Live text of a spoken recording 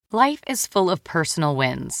Life is full of personal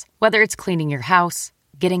wins, whether it's cleaning your house,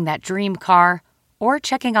 getting that dream car, or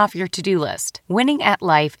checking off your to-do list. Winning at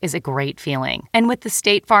life is a great feeling. And with the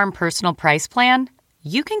State Farm Personal Price Plan,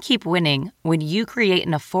 you can keep winning when you create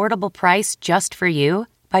an affordable price just for you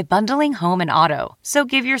by bundling home and auto. So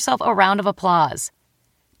give yourself a round of applause.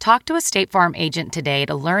 Talk to a State Farm agent today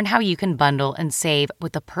to learn how you can bundle and save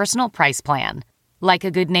with the Personal Price Plan. Like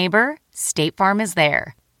a good neighbor, State Farm is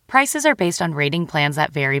there. Prices are based on rating plans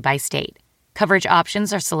that vary by state. Coverage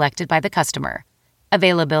options are selected by the customer.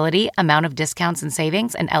 Availability, amount of discounts and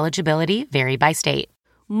savings, and eligibility vary by state.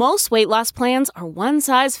 Most weight loss plans are one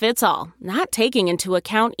size fits all, not taking into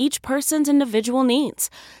account each person's individual needs.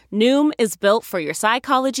 Noom is built for your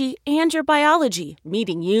psychology and your biology,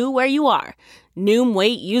 meeting you where you are. Noom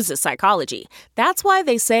Weight uses psychology. That's why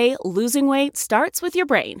they say losing weight starts with your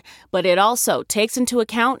brain. But it also takes into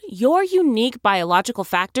account your unique biological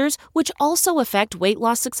factors, which also affect weight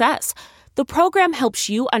loss success. The program helps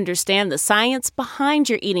you understand the science behind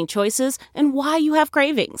your eating choices and why you have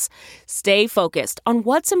cravings. Stay focused on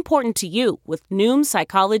what's important to you with Noom's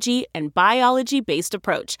psychology and biology-based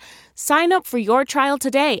approach. Sign up for your trial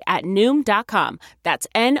today at Noom.com. That's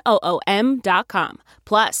Noom.com.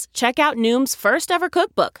 Plus, check out Noom's first ever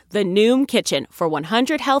cookbook, The Noom Kitchen, for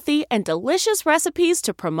 100 healthy and delicious recipes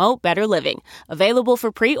to promote better living. Available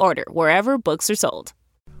for pre-order wherever books are sold.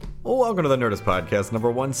 Well, welcome to the Nerdist Podcast, number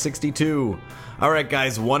 162. All right,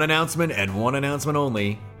 guys, one announcement and one announcement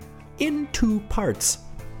only in two parts.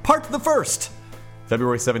 Part the first.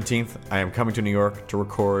 February 17th, I am coming to New York to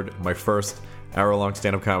record my first hour-long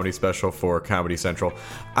stand-up comedy special for Comedy Central.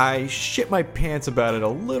 I shit my pants about it a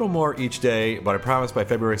little more each day, but I promise by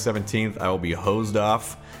February 17th, I will be hosed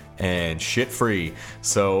off and shit-free.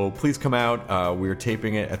 So please come out. We're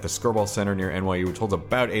taping it at the Skirball Center near NYU, which holds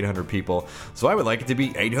about 800 people. So I would like it to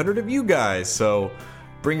be 800 of you guys. So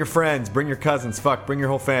bring your friends, bring your cousins, bring your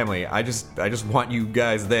whole family. I just want you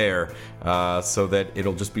guys there so that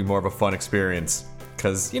it'll just be more of a fun experience.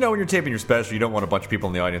 Because, when you're taping your special, you don't want a bunch of people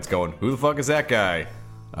in the audience going, who the fuck is that guy?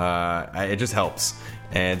 It just helps.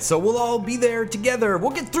 And so we'll all be there together.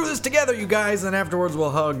 We'll get through this together, you guys. And afterwards we'll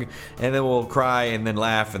hug, and then we'll cry, and then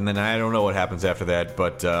laugh, and then I don't know what happens after that.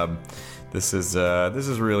 But this is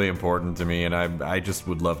really important to me, and I just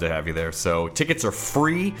would love to have you there. So tickets are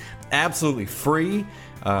free, absolutely free.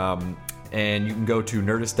 And you can go to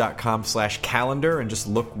nerdist.com/calendar and just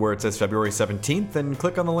look where it says February 17th and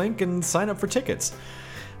click on the link and sign up for tickets.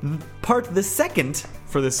 The second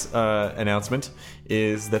for this announcement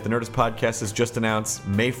is that the Nerdist Podcast has just announced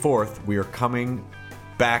May 4th we are coming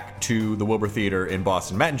back to the Wilbur Theater in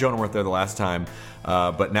Boston. Matt and Jonah weren't there the last time,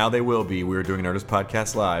 but now they will be. We're doing Nerdist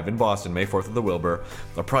Podcast Live in Boston, May 4th at the Wilbur.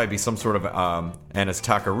 There'll probably be some sort of Anna's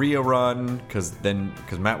Taqueria run, because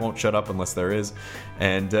Matt won't shut up unless there is.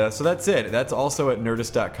 And so that's it. That's also at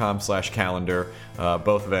nerdist.com/calendar.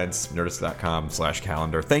 Both events,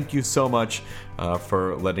 nerdist.com/calendar. Thank you so much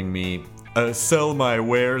for letting me sell my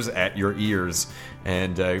wares at your ears,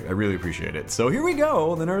 and I really appreciate it. So here we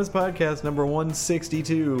go, the Nerdist Podcast number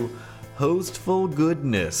 162, Hostful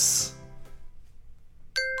Goodness.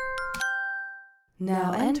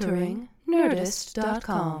 Now entering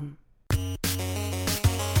Nerdist.com.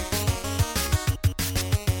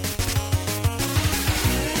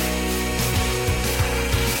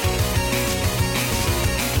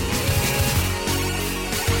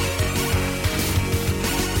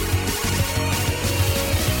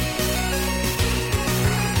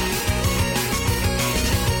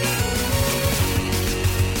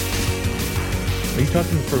 Are you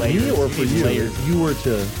talking for me or for you? If you were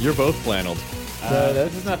to... You're both flanneled.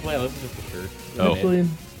 This is not flannel. This is just a shirt. Oh. Actually,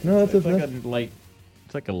 no, that's It's like a light.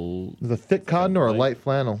 It's like a. Is it a thick cotton or a light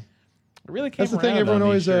flannel? It really came That's the thing around everyone on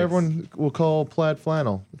always these shirts. everyone will call plaid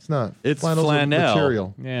flannel. It's not. It's Flannel's flannel. a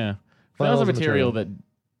material. Yeah. Flannel's Flannel's a material that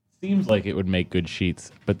seems like it would make good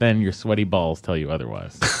sheets, but then your sweaty balls tell you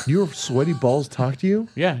otherwise. Your sweaty balls talk to you?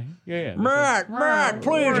 Yeah. Matt,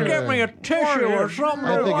 please get me a tissue or something.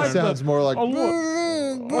 I think it sounds more like...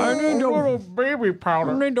 I need a little baby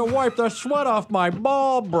powder. I need to wipe the sweat off my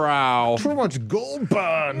ball brow. Too much gold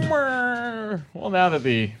bond. Well, now that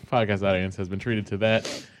the podcast audience has been treated to that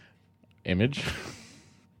image,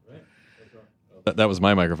 That was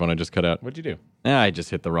my microphone I just cut out. what'd you do? I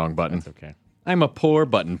just hit the wrong button. It's okay. I'm a poor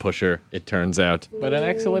button pusher, it turns out. But an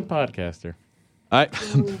excellent podcaster.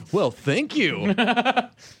 Well, thank you.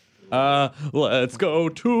 Let's go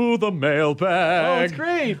to the mailbag. Oh, it's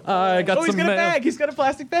great. I got Oh, he's some got a mail. bag. He's got a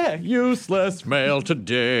plastic bag. Useless mail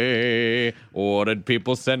today. What did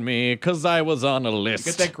people send me? Because I was on a list.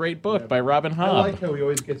 Get that great book by Robin I Hobb. like how we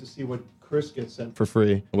always get to see what Chris gets sent for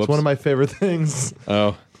free. Whoops. It's one of my favorite things.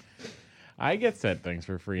 Oh. I get sent things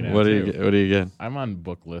for free now. What do too. you get? What do you get? I'm on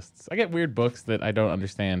book lists. I get weird books that I don't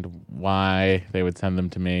understand why they would send them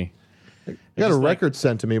to me. I got a record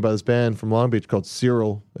sent to me by this band from Long Beach called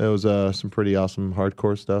Cyril. It was some pretty awesome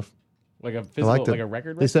hardcore stuff. Like a I physical, liked it. like a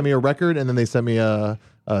record. They sent me a record, and then they sent me a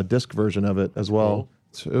disc version of it as well.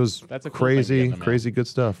 Cool. It was That's a cool thing to get in the mail. crazy good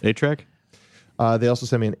stuff. 8-track? They also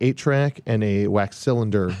sent me an 8-track and a wax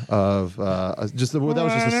cylinder of that was just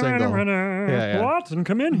a single. Yeah. Watson,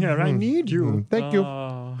 come in here. I need you. Thank you.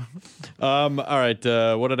 All right.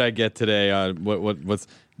 What did I get today? What's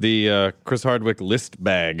the Chris Hardwick list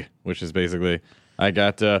bag? Which is basically, I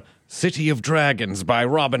got City of Dragons by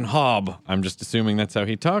Robin Hobb. I'm just assuming that's how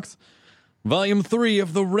he talks. Volume 3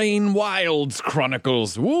 of the Rain Wilds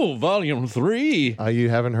Chronicles. Ooh, Volume 3. You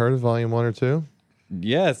haven't heard of Volume 1 or 2?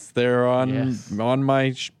 Yes, they're on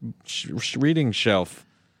my reading shelf.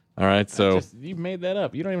 All right, so You made that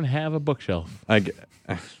up. You don't even have a bookshelf. I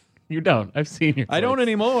You don't. I've seen your. don't place.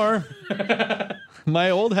 anymore.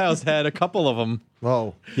 My old house had a couple of them.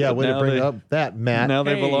 Oh, yeah, way to Now bring they- up that, Matt. Now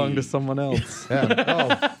they Hey. belong to someone else.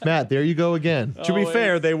 Yeah. Oh, Matt, there you go again. To be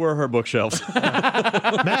fair, they were her bookshelves.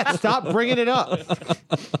 Matt, stop bringing it up.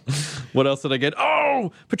 What else did I get?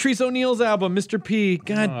 Oh, Patrice O'Neal's album, Mr. P.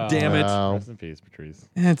 God damn it. Wow. Rest in peace, Patrice.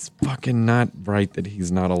 It's fucking not right that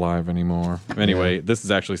he's not alive anymore. Anyway, this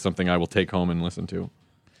is actually something I will take home and listen to.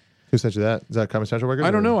 Who sent you that? Is that Comedy Central record?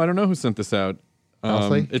 I don't know. I don't know who sent this out.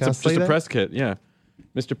 Honestly? It's Can't just say a that? press kit. Yeah.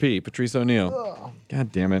 Mr. P. Patrice O'Neal.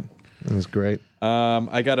 God damn it. It was great.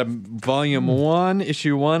 I got a volume 1,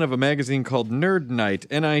 issue 1 of a magazine called Nerd Night,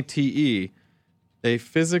 N-I-T-E. A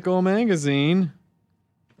physical magazine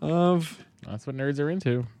of... That's what nerds are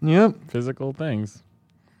into. Yep. Physical things.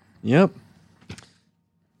 Yep.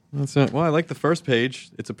 That's it. Well, I like the first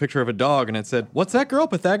page. It's a picture of a dog, and it said, "What's that, girl?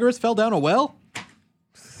 Pythagoras fell down a well?"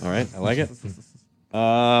 All right, I like it.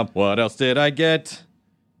 What else did I get?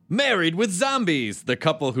 Married with Zombies. The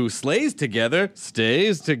couple who slays together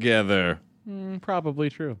stays together. Probably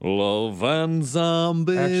true. Love and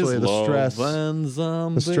zombies. Actually, the stress- and The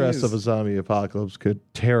zombies. stress of a zombie apocalypse could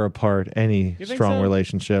tear apart any You think strong so?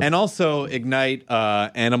 relationship. And also ignite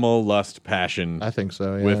animal lust passion I think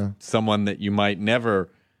so, yeah. with someone that you might never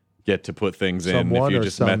get to put things in if Someone you or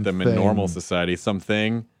just met them in something. normal society.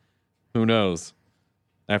 Something. Who knows?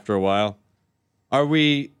 After a while. Are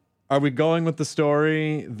we going with the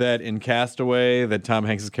story that in Castaway that Tom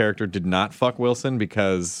Hanks' character did not fuck Wilson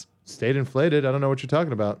because Stayed inflated. I don't know what you're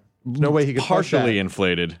talking about. There's no way he could fuck partially that.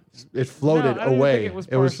 inflated? It floated No, I don't away. think it was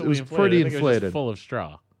it was partially pretty I think it was just inflated. full of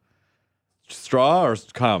straw. Straw or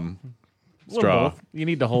cum? A little Straw. both. You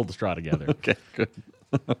need to hold the straw together. Okay, good.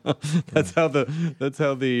 That's how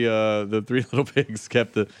the Three Little Pigs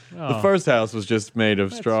kept the first house was just made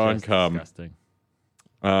of That's straw and just cum. disgusting.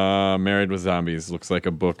 Married with Zombies looks like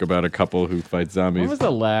a book about a couple who fight zombies. When was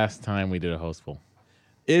the last time we did a hostful?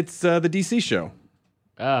 It's the DC show.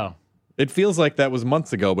 Oh, It feels like that was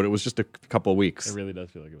months ago, but it was just a couple it weeks. really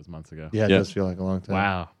does feel like it was months ago. Yeah, it Yeah. does feel like a long time.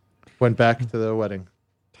 Wow. Went back to the wedding.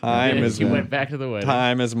 Time Yeah, is you went back to the wedding.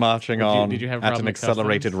 time is marching on Did you have a at problem an with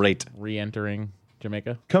accelerated customs rate. re-entering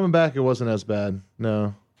Jamaica? Coming back, it wasn't as bad.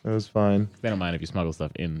 No, it was fine. They don't mind if you smuggle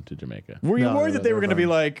stuff into Jamaica. Were you No, worried no, that they they were were going to be fine.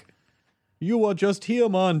 like, "You were just here,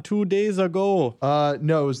 man, 2 days ago"?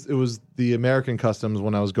 No, it was the American customs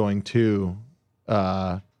when I was going to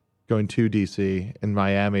DC in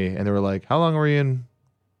Miami, and they were like, "How long were you in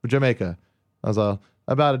Jamaica?" I was like,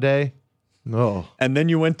 "About a day." No, And then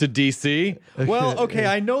you went to DC? Well, okay,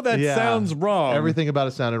 I know that Yeah. sounds wrong. everything about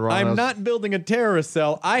it sounded wrong. I I'm was- not building a terrorist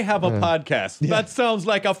cell. I have a podcast. That sounds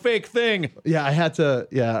like a fake thing. Yeah, I had to.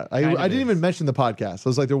 Yeah, I didn't even mention the podcast. I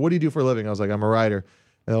was like, "What do you do for a living?" I was like, "I'm a writer."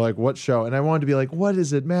 And they're like, "What show?" And I wanted to be like, "What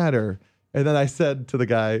does it matter?" And then I said to the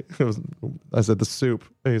guy, I said, "The Soup."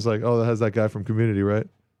 And he's like, "Oh, that has that guy from Community, right?"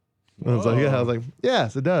 And I was like, "Yeah." I was like,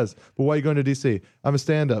 "Yes, it does." But why are you going to DC? I'm a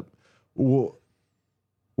stand-up. Well,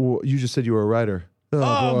 you just said you were a writer.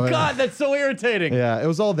 Oh, boy. God, that's so irritating. Yeah, it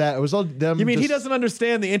was all that. It was all them. You mean he just- doesn't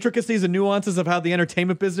understand the intricacies and nuances of how the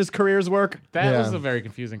entertainment business careers work? That Yeah. was a very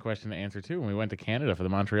confusing question to answer too. When we went to Canada for the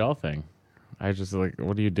Montreal thing, I was just like,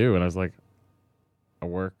 "What do you do?" And I was like, "I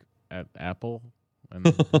work at Apple." And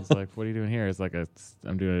he's like, "What are you doing here?" It's like,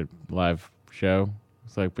 "I'm doing a live show."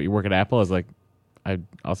 It's like, "But you work at Apple?" I was like, "I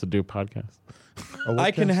also do a podcast." I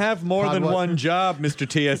can have more than what? one job, Mr.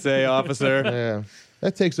 TSA officer. Yeah,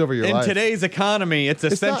 that takes over your In life. today's economy, it's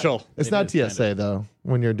essential. It's not TSA though.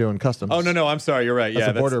 When you're doing customs. Oh, no, I'm sorry. You're right. That's Yeah,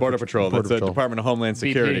 a that's Border Border Patrol- Patrol. Border That's the Patrol. Department of Homeland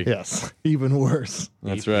Security. Yes, even worse.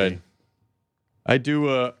 That's BP. right. I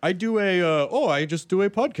just do a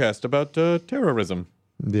podcast about terrorism.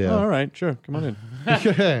 Yeah. Oh, all right, sure. Come on in.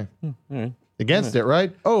 Okay. All right. Against it,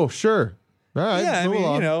 right? Oh, sure. All right. Yeah, I move mean,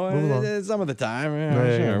 along, you know, move along. some of the time. Yeah,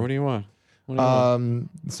 Yeah, sure. yeah. What do you want? What do you want?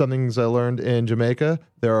 Some things I learned in Jamaica.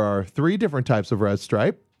 There are 3 different types of Red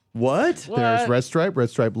Stripe. What? There's Red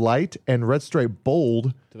Stripe Light, and Red Stripe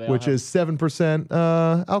Bold, they all which have- is 7%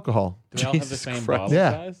 alcohol. Do they all have the Jesus same Christ. bottle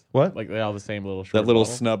Yeah. size? What? Like they all have the same little short That little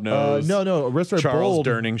bottle? snub nose. No. Red Stripe Charles Bold.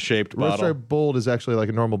 Durning shaped Red bottle. Stripe Bold is actually like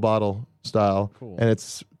a normal bottle style, Cool. and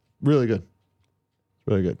it's really good.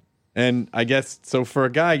 Really good. And I guess so for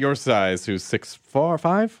a guy your size who's 6'4",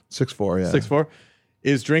 5, 6'4", yeah. 6'4",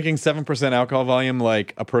 is drinking 7% alcohol volume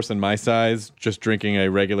like a person my size just drinking a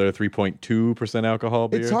regular 3.2% alcohol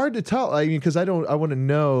beer? It's hard to tell. I mean, because I want to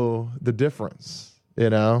know the difference. You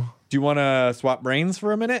know, Do you want to swap brains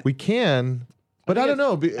for a minute? we can, but I don't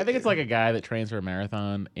know. I think it's like a guy that trains for a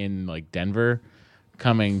marathon in like Denver,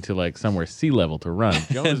 coming to like somewhere sea level to run,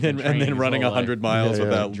 and then running 100 miles Yeah, yeah.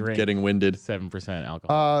 without Drink. getting winded. 7%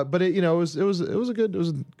 alcohol. But it was a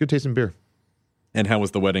good tasting beer. And how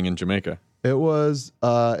was the wedding in Jamaica? It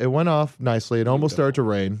went off nicely. It almost started to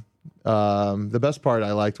rain. The best part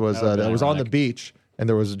I liked was That that was it was on the ironic. beach and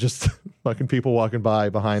there was just fucking people walking by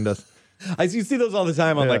behind us. You see those all the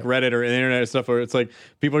time on Yeah. like Reddit or the internet and stuff, where it's like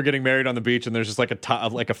people are getting married on the beach and there's just like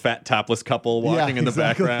a fat topless couple walking in the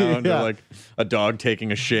exactly, background, yeah. or like a dog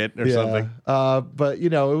taking a shit or something. But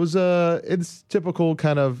it was it's typical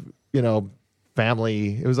kind of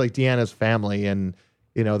family. It was like Deanna's family, and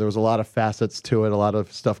there was a lot of facets to it, a lot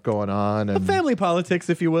of stuff going on, and Family politics,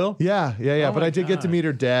 if you will. Yeah. Oh But my I did get to God. meet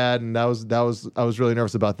her dad, and I was really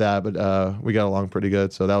nervous about that, but we got along pretty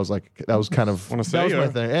good. So that was kind of Wanna that say was my her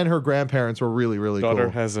thing. And her grandparents were really, really Daughter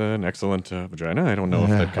cool. has an excellent vagina. I don't know if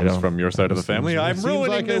Yeah, that I comes don't- from your side of the family. I'm Seems ruining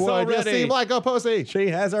like it this would. already. You seem like a pussy. She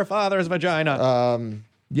has her father's vagina.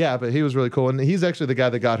 Yeah, but he was really cool, and he's actually the guy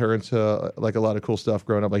that got her into like a lot of cool stuff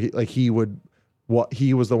growing up.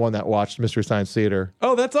 He was the one that watched Mystery Science Theater,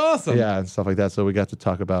 Oh, that's awesome. yeah, and stuff like that. So we got to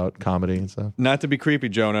talk about comedy and stuff. Not to be creepy,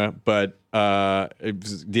 Jonah, but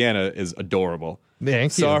Deanna is adorable.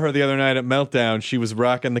 Thank Saw you. her the other night at Meltdown. She was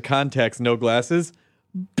rocking the contacts, no glasses.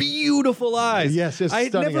 Beautiful eyes. Yes, just I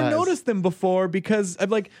had stunning never eyes. noticed them before because I'm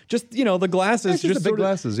like the glasses, Yeah, just the big sort of-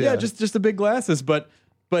 glasses, yeah. just the big glasses. But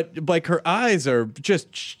like her eyes are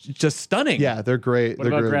just stunning. Yeah, they're great. What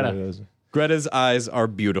they're about great. Greta? Greta's eyes are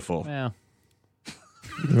beautiful. Yeah.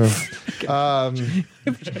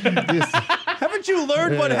 Haven't you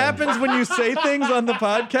learned what happens when you say things on the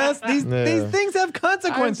podcast? These things have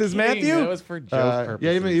consequences, I'm kidding. That Matthew. was for joke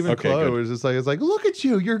purposes. Yeah, even Okay, Chloe good. was just like, look at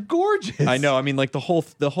you, you're gorgeous. I know. I mean, like the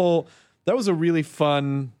whole. That was a really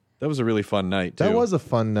fun. That was a really fun night. Too. That was a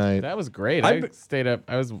fun night. That was great. I- I stayed up.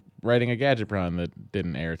 I was writing a Gadgetron that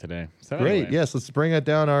didn't air today. So Great. anyway. Yes, let's bring it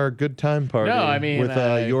down our good time party. No, I mean,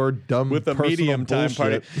 with your dumb with a personal medium time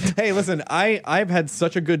party. bullshit. Hey, listen, I've had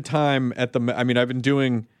such a good time at the. I mean, I've been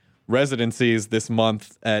doing residencies this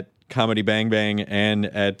month at Comedy Bang Bang and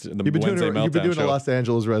at the You've been Wednesday doing Meltdown a show. Los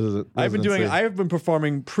Angeles residency. I have been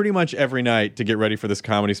performing pretty much every night to get ready for this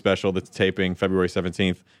comedy special that's taping February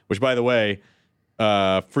 17th. Which, by the way,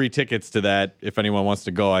 free tickets to that if anyone wants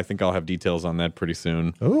to go. I think I'll have details on that pretty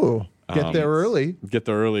soon. Ooh, get there early. Get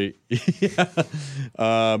there early,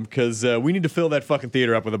 yeah. Because we need to fill that fucking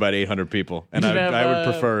theater up with about 800 people, and You should I have,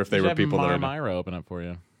 would prefer if they you were should have people that are. Myra open up for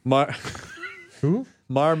you. Who?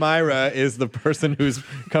 Myra is the person who's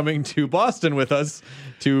coming to Boston with us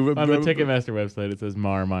to On the Ticketmaster website, it says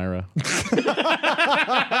Myra.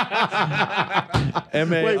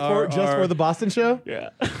 M-A-R-R. Wait, just for the Boston show? Yeah.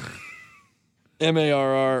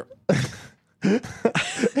 M-A-R-R. And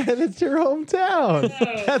it's your hometown.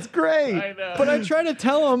 That's great. I know. But I try to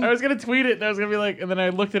tell him. I was gonna tweet it, and I was gonna be like, and then I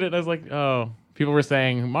looked at it, and I was like, oh, people were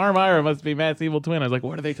saying Myra must be Matt's evil twin. I was like,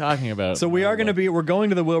 what are they talking about? So we're going to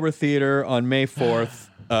the Wilbur Theater on May 4th.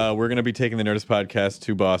 We're going to be taking the Nerdist podcast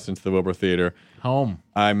to Boston to the Wilbur Theater. home.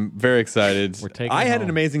 I'm very excited. We're taking I it had home. an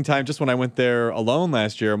amazing time just when I went there alone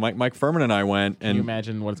last year. Mike Furman and I went, Can you and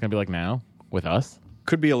imagine what it's gonna be like now with us?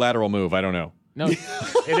 could be a lateral move. I don't know. No,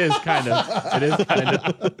 it is kind of. It is kind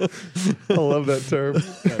of. I love that term.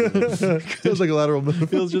 Feels like a lateral move.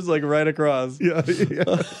 Feels just like right across. Yeah.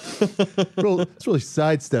 It's really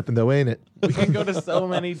sidestepping, though, ain't it? We can go to so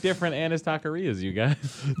many different Anna's Taquerias, you guys.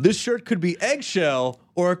 This shirt could be eggshell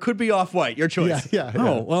or it could be off-white. Your choice. Yeah.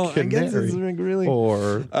 Oh, well, I guess it's Canary. really...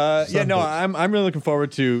 Or yeah, no, I'm really looking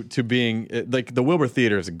forward to being like the Wilbur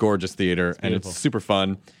Theater is a gorgeous theater and beautiful. it's super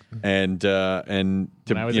fun and to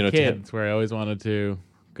When I was you know a kid, it's where I always wanted to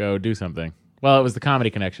go do something. Well, it was the Comedy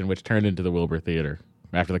Connection, which turned into the Wilbur Theater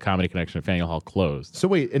after the Comedy Connection at Faneuil Hall closed. so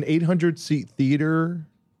wait, an 800-seat theater?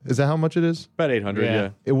 Is that how much it is? about 800. Yeah. Yeah.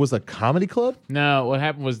 It was a comedy club? No, what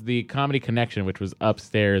happened was the Comedy Connection, which was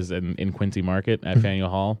upstairs in Quincy Market at Faneuil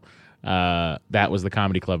Hall, That was the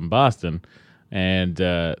comedy club in Boston, and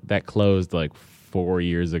that closed like 4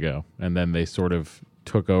 years ago. And then they sort of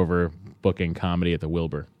took over booking comedy at the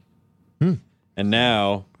Wilbur. And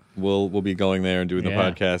now we'll be going there and doing the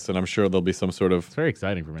podcast, and I'm sure there'll be some sort of It's very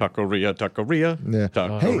exciting for me. taqueria.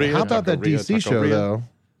 Yeah. Hey, how about that DC show though?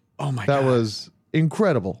 Oh my god, That was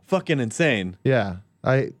incredible. fucking insane. Yeah.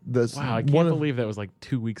 Wow, I can't believe that was like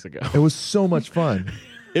 2 weeks ago. it was so much fun.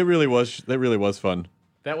 It really was. That really was fun.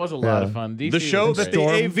 That was a lot of fun. DC The show was that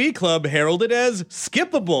great. the AV Club heralded as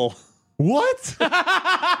skippable. What?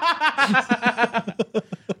 I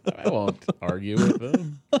won't argue with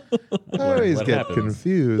them. I always what get happens?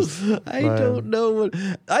 confused. I don't know what.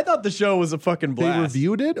 I thought the show was a fucking They blast.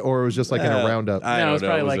 reviewed it, or it was just like in a roundup? I No, don't it's know.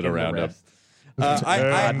 probably Was like it a in the roundup? rest.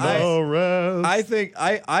 I think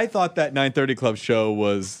I thought that 9:30 Club show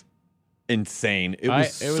was insane. It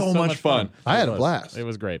was so much fun. I had It a was. blast. It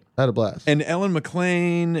was great. I had a blast. And Ellen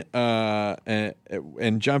McClain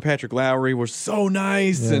and John Patrick Lowry were so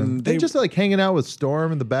nice, and they just like hanging out with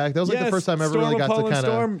Storm in the back. That was like the first time I ever really got to kind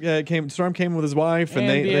of. Storm came with his wife, and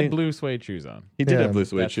he they had blue suede shoes on. he did Yeah. have blue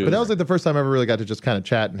suede That's- shoes. But that was like the first time I ever really got to just kind of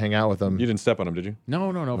chat and hang out with them. You didn't step on him, did you? No,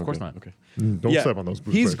 of course not. Okay. Don't step on those.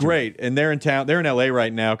 blue He's suede great, and they're in town. They're in LA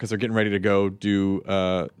right now because they're getting ready to go do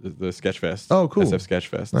the Sketch Fest. Oh, cool. SF Sketch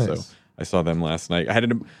Fest. Nice. So I saw them last night. We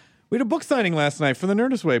had a book signing last night for the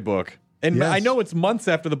Nerdist Way book, and Yes. I know it's months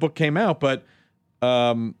after the book came out, but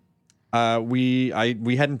we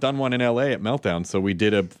hadn't done one in LA at Meltdown, so we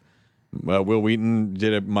did a. Will Wheaton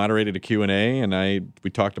moderated a Q&A, and we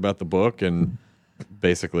talked about the book and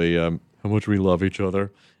basically how much we love each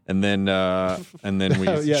other. And then we Yeah,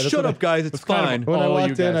 that's shut what up, guys. It's fine. When I All you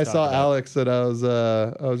walked in, guys I saw talked about. Alex, and I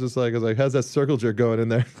was just like, how's that circle jerk going in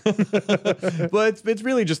there? Well, it's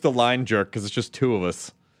really just a line jerk because it's just two of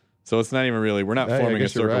us. So it's not even really. We're not Yeah, I forming a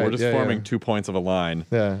guess you're circle. right. We're just Yeah, forming yeah. 2 points of a line.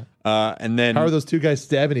 Yeah. And then How are those two guys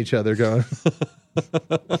stabbing each other going?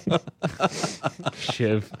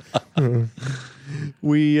 Shiv.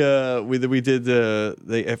 we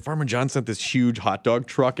did. Farmer John sent this huge hot dog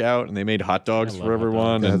truck out, and they made hot dogs love for hot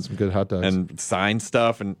everyone They had and, some good hot dogs. and signed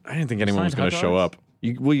stuff. And I didn't think anyone was Signed going to hot show dogs? up.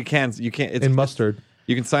 You can't. It's, in mustard.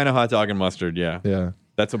 you can sign a hot dog and mustard. Yeah, Yeah.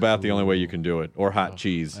 that's about the only way you can do it. Or hot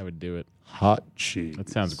cheese. I would do it. Hot cheese. That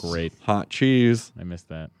sounds great. Hot cheese. I missed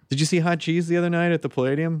that. Did you see Hot Cheese the other night at the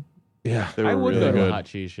Palladium? Yeah. They were I would really go to good. a hot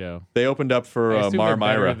cheese show. They opened up for I assume they're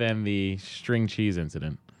better Myra. than the string cheese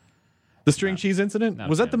incident. The string cheese incident? not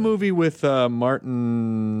Was a that the fan of it. movie with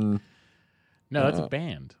Martin? No, that's a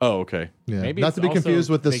band. Oh, okay. Yeah. Maybe Not it's to be also confused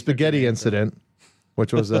with the Fake Spaghetti Turkey Incident,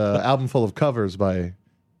 which was an album full of covers by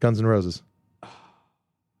Guns N' Roses.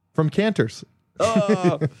 From Cantors.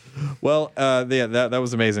 Oh. Well, yeah, that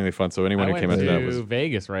was amazingly fun. So anyone I who went came into that to was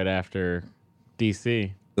Vegas right after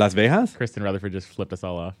DC. Las Vegas. Kristen Rutherford just flipped us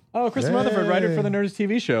all off. Oh, Kristen Hey. Rutherford, writer for the Nerdist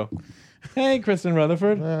TV show. Hey, Kristen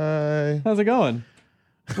Rutherford, Hi. how's it going?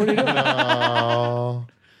 What are you doing, Aw.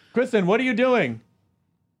 Kristen? What are you doing?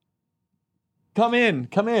 Come in.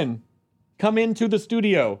 Come into the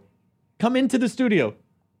studio. Come into the studio.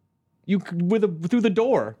 Through the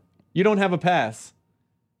door. You don't have a pass.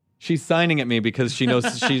 She's signing at me because she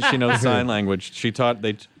knows she knows sign language.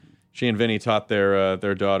 She and Vinny taught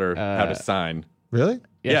their daughter how to sign. Really?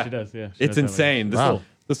 Yeah, she does. Yeah, she It's does that insane. Wow.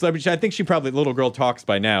 The celebrity. I think the little girl talks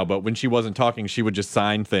by now, but when she wasn't talking, she would just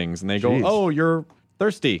sign things, and they Jeez. go, "Oh, you're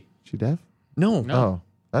thirsty." She deaf? No, Oh,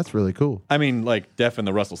 that's really cool. I mean like deaf in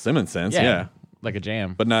the Russell Simmons sense, Yeah. yeah, like a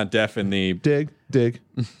jam. but not deaf in the. Dig.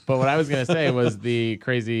 But what I was going to say was the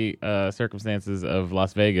crazy circumstances of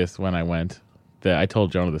Las Vegas when I went. I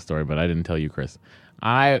told Jonah the story, but I didn't tell you, Chris.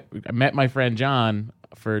 I met my friend John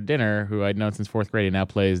for dinner, who I'd known since fourth grade. He now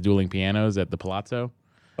plays dueling pianos at the Palazzo.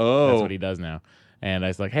 Oh, That's what he does now. And I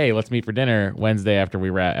was like, hey, let's meet for dinner Wednesday after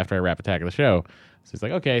I wrap Attack of the Show. So he's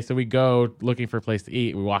like, okay. So we go looking for a place to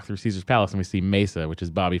eat. We walk through Caesar's Palace and we see Mesa, which is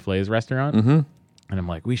Bobby Flay's restaurant. Mm-hmm. And I'm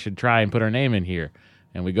like, we should try and put our name in here.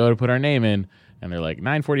 And we go to put our name in, and they're like,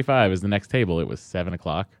 9:45 is the next table. It was 7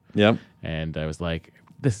 o'clock. yep. And I was like,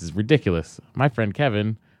 this is ridiculous. My friend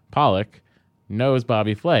Kevin Pollock knows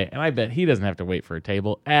Bobby Flay, and I bet he doesn't have to wait for a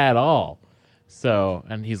table at all. So,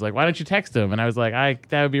 and he's like, why don't you text him? And I was like,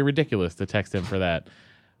 that would be ridiculous to text him for that.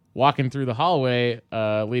 Walking through the hallway,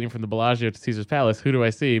 leading from the Bellagio to Caesar's Palace, who do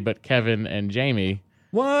I see but Kevin and Jamie?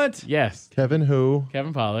 What? Yes, Kevin who?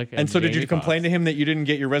 Kevin Pollock. And so, did you Jamie complain Foxx. to him that you didn't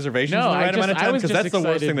get your reservations No, in the I right amount of just- I time? was Because just that's the worst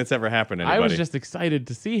excited. thing that's ever happened to I anybody. was just excited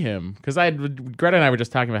to see him because Greta and I were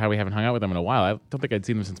just talking about how we haven't hung out with him in a while. I don't think I'd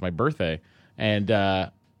seen him since my birthday, and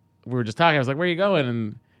we were just talking. I was like, "Where are you going?"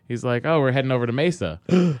 And he's like, "Oh, we're heading over to Mesa."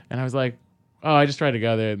 And I was like, "Oh, I just tried to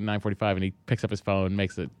go there at 9:45." And he picks up his phone,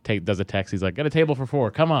 does a text. He's like, "Got a table for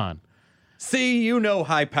 4. Come on." See, you know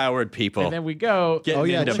high-powered people. And then we go. Getting Oh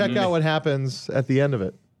yeah, into- check out what happens at the end of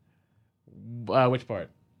it. Which part?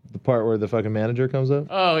 The part where the fucking manager comes up.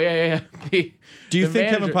 Oh, yeah. Do you think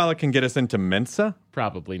Kevin Pollak can get us into Mensa?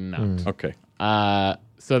 Probably not. Okay.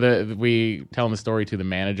 So we tell him the story to the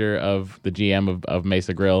manager of the GM of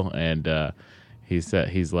Mesa Grill, and he's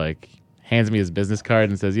like, hands me his business card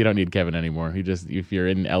and says, "You don't need Kevin anymore. If you're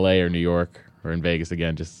in LA or New York or in Vegas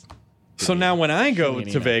again, just." So now when I go me an to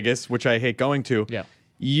email. Vegas, which I hate going to, Yep.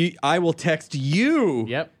 I will text you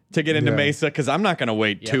Yep. to get into Yeah. Mesa because I'm not going to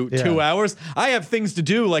wait Yep. 2 Yeah. hours. I have things to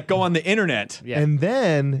do, like go on the internet. Yeah. And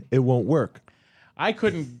then it won't work. I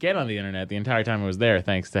couldn't get on the internet the entire time I was there,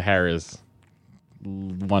 thanks to Harrah's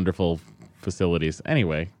wonderful facilities.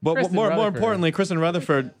 Anyway, But Kristen more Rutherford. importantly, Kristen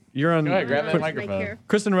Rutherford, you're on. Go ahead, grab that Right microphone. here.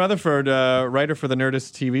 Kristen Rutherford, writer for the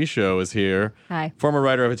Nerdist TV show, is here. Hi. Former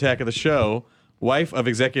writer of Attack of the Show, wife of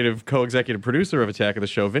co-executive producer of Attack of the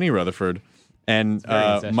Show, Vinny Rutherford, and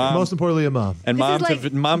incestuous. Most importantly, a mom. and This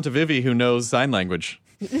is mom to Vivi, who knows sign language.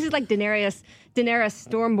 This is like Daenerys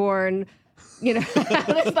Stormborn, you know,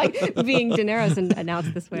 it's like being Daenerys and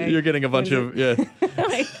announced this way. You're getting a bunch of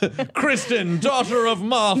Like, Kristen, daughter of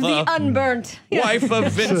Martha, the unburnt. wife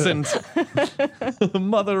of Vincent,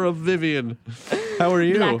 mother of Vivian. How are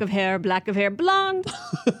you? Black of hair, blonde.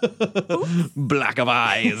 Black of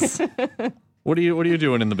eyes. What are you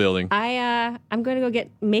doing in the building? I'm going to go get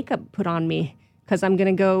makeup put on me because I'm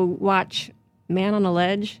going to go watch Man on a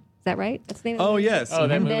Ledge. Is that right? That's the name of the Oh movie? yes. Oh,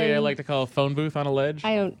 that And movie I then- like to call Phone Booth on a Ledge.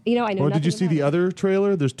 I know Well, did you nothing see about the it. other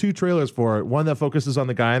trailer? There's 2 trailers for it. One that focuses on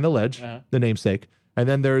the guy on the ledge, the namesake. And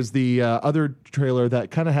then there's the other trailer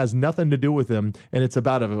that kind of has nothing to do with him. And it's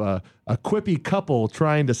about a quippy couple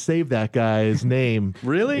trying to save that guy's name.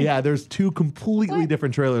 Really? Yeah, there's 2 completely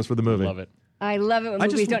different trailers for the movie. Love it. I love it when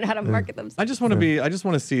movies don't know how to market themselves. I just want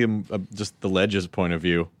to see him just the Ledge's point of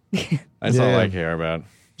view. That's all Yeah. I care about.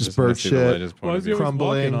 Just wanna bird see the shit. Ledge's point of view.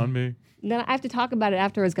 Crumbling. on me? Then I have to talk about it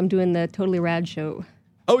afterwards. I'm doing the Totally Rad show.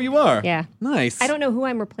 Oh, you are? Yeah. Nice. I don't know who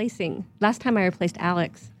I'm replacing. Last time I replaced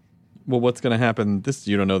Alex. Well, what's going to happen?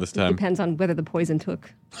 You don't know this time. Depends on whether the poison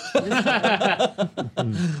took.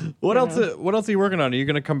 What else? What else are you working on? Are you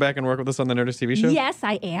going to come back and work with us on the Nerdist TV show? Yes,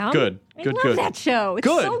 I am. Good. I Good, love good. that show. It's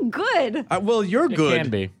Good. so good. Well, you're It good. can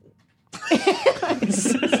be.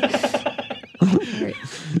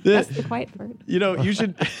 That's the quiet part. You know, you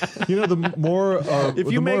should. You know, the more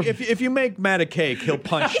if you make Matt a cake, he'll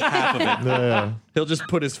punch half of it. yeah, He'll just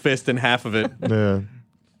put his fist in half of it. yeah.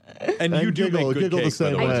 And, And you do giggle- make good giggle the cakes, by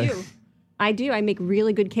same the way. way. I do. I make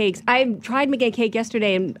really good cakes. I tried making a cake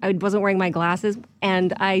yesterday and I wasn't wearing my glasses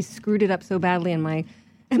and I screwed it up so badly and my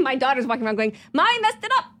daughter's walking around going, "Mommy messed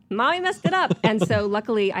it up. Mommy messed it up." And so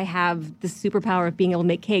luckily I have the superpower of being able to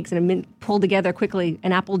make cakes and I pulled together quickly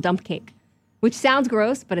an apple dump cake, which sounds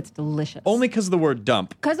gross, but it's delicious. Only because of the word dump.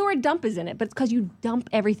 Because the word dump is in it, but it's because you dump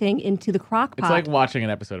everything into the crock pot. It's like watching an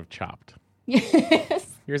episode of Chopped. Yes.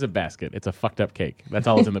 Here's a basket. It's a fucked up cake. That's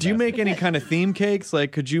all it's in the Do you basket. make any kind of theme cakes?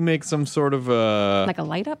 Like, could you make some sort of Like a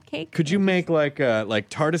light up cake? Could you make like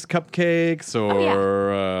TARDIS cupcakes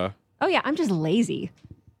or? Oh, yeah. I'm just lazy.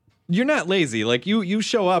 You're not lazy. Like you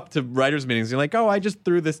show up to writers' meetings. You're like, oh, I just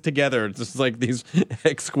threw this together. It's just like these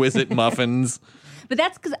exquisite muffins. But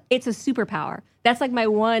that's because it's a superpower. That's like my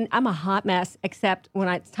one. I'm a hot mess, except when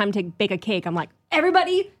it's time to bake a cake. I'm like,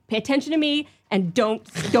 everybody, pay attention to me and don't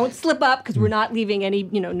slip up because we're not leaving any.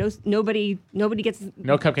 Nobody gets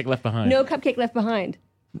No cupcake left behind. no cupcake left behind.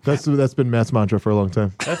 That's been Matt's mantra for a long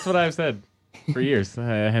time. That's what I've said for years.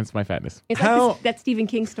 Hence my fatness. It's How- like that Stephen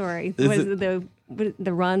King story. Is What is it- it,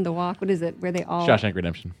 the run, the walk? What is it? Where they all Shawshank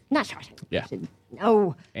Redemption. not Shawshank. Yeah. Redemption.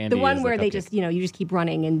 No, Andy the one is where the they cupcake. just you just keep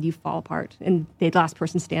running and you fall apart and the last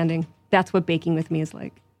person standing. That's what baking with me is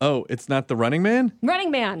like. Oh, it's not the Running Man?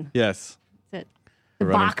 Running Man. Yes. That's it. The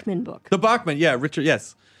Running- Bachman book. The Bachman, yeah, Richard,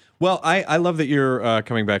 yes. Well, I love that you're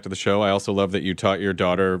coming back to the show. I also love that you taught your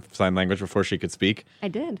daughter sign language before she could speak. I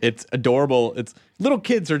did. It's adorable. It's little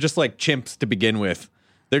kids are just like chimps to begin with.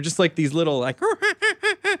 They're just like these little like,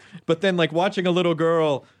 but then like watching a little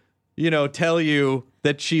girl, tell you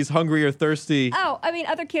that she's hungry or thirsty. Oh, I mean,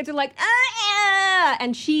 other kids are like,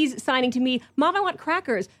 and she's signing to me, "Mom, I want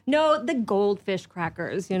crackers." No, the goldfish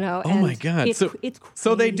crackers, Oh and my God! It's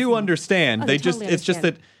So they do crazy. understand. Oh, they they just totally it's just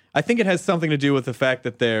understand. that I think it has something to do with the fact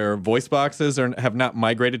that their voice boxes have not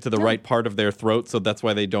migrated to the right part of their throat, so that's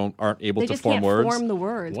why they aren't able They to just form can't words. form the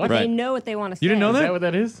words, What? but they Right. know what they want to say. You didn't know Is that? that what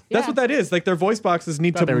that is? That's Yeah. what that is. Like their voice boxes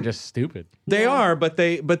need I thought to. they were just stupid. They are, but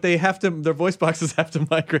they have to. Their voice boxes have to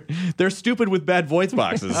migrate. They're stupid with bad voice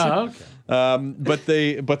boxes. Oh, okay. But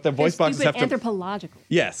the They're voice boxes stupid have to. anthropological.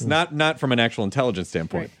 Yes, not from an actual intelligence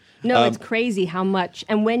standpoint. No, it's crazy how much.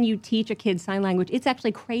 And when you teach a kid sign language, it's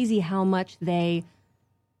actually crazy how much they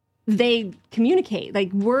communicate.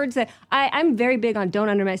 Like words that I'm very big on. Don't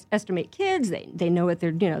underestimate kids. They know what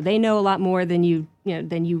they're they know a lot more than you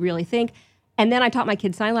really think. And then I taught my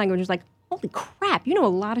kids sign language. It was like, holy crap, you know a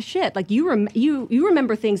lot of shit. Like you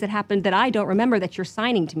remember things that happened that I don't remember that you're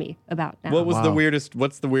signing to me about now. What was the weirdest?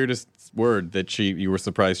 What's the weirdest word that you were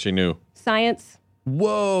surprised she knew? Science.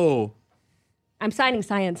 Whoa. I'm signing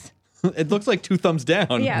science. It looks like 2 thumbs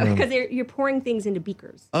down. Yeah, because you're pouring things into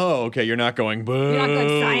beakers. Oh, okay. You're not going boo. You're not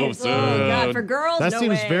going science. Oh God, for girls, That no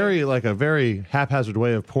seems way. very like a very haphazard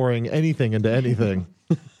way of pouring anything into anything.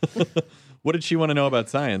 What did she want to know about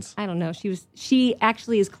science? I don't know. She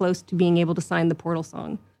actually is close to being able to sign the Portal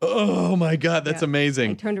song. Oh my God, that's amazing.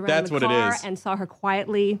 I turned around that's in the what car it is. and saw her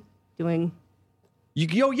quietly doing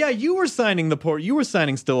You were signing the port. You were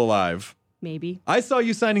signing Still Alive. maybe. I saw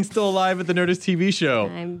you signing Still Alive at the Nerdist TV show.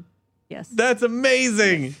 Yes. That's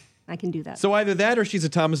amazing. I can do that. So either that or she's a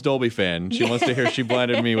Thomas Dolby fan. She wants to hear She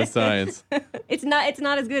Blinded Me with Science. It's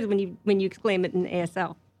not as good when you exclaim it in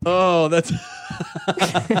ASL. Oh, that's.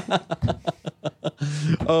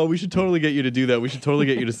 Oh, we should totally get you to do that. We should totally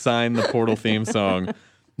get you to sign the Portal theme song.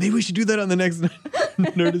 Maybe we should do that on the next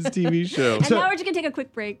Nerdist TV show. And now we're just gonna take a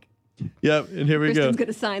quick break. Yep, and here we Kristen's go.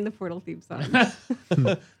 gonna sign the Portal theme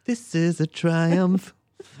song. This is a triumph.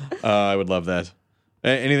 I would love that.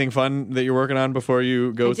 Anything fun that you're working on before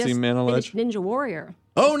you go see Man on Ledge? Ninja Warrior.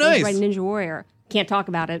 Oh, nice. Writing Ninja Warrior. Can't talk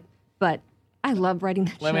about it, but I love writing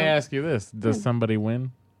that Let show. me ask you this: does somebody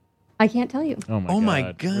win? I can't tell you. Oh my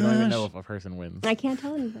god! We don't even know if a person wins. I can't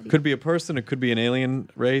tell anybody. Could be a person. It could be an alien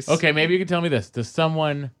race. Okay, maybe you can tell me this: does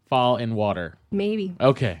someone fall in water? Maybe.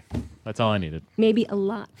 Okay, that's all I needed. Maybe a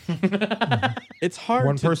lot. It's hard.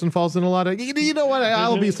 One person falls in a lot of. You know what?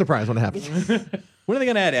 I'll be surprised when it happens. When are they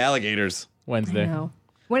going to add alligators? Wednesday. No.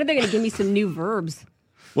 When are they going to give me some new verbs?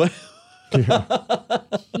 What?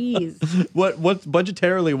 Jeez. What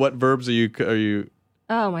budgetarily? What verbs are you?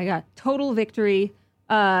 Oh my God. Total victory.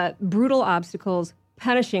 Brutal obstacles.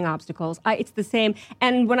 Punishing obstacles. It's the same.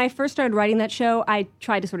 And when I first started writing that show, I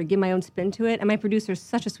tried to sort of give my own spin to it. And my producer's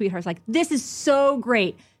such a sweetheart. It's like, this is so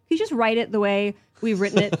great. Can you just write it the way we've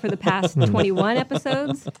written it for the past 21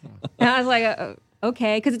 episodes? And I was like,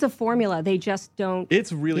 okay, because it's a formula. They just don't.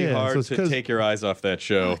 It's really Yeah, hard so to take your eyes off that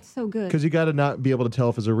show. It's so good. Because you got to not be able to tell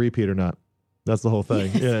if it's a repeat or not. That's the whole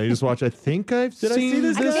thing. Yeah, you just watch. I think I've Did I see seen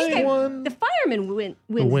this I think guy? one. the fireman wins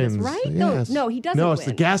Wins, this, right? yes. No, he doesn't. No, it's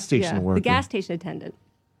the win. gas station The worker. gas station attendant,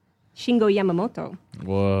 Shingo Yamamoto.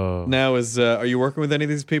 Whoa. Now, are you working with any of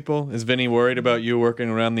these people? Is Vinny worried about you working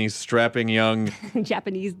around these strapping young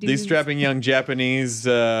Japanese dudes. these strapping young Japanese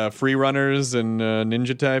free runners and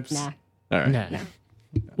ninja types? Nah. All right. Nah.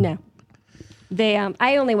 No. They.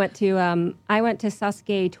 I only went to. I went to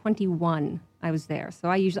Sasuke 21. I was there, so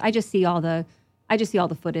I just see all the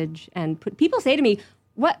footage and people say to me,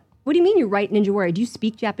 "What do you mean you write Ninja Warrior? Do you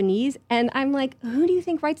speak Japanese?" And I'm like, "Who do you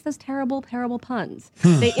think writes those terrible puns?"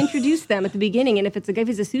 They introduce them at the beginning, and if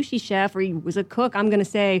he's a sushi chef or he was a cook, I'm going to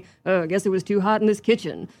say, "Oh, I guess it was too hot in this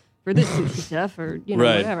kitchen for this sushi chef," or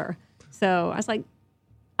Right. whatever. So I was like.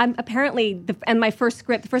 I'm apparently, and my first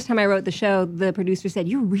script, the first time I wrote the show, the producer said,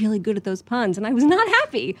 "You're really good at those puns," and I was not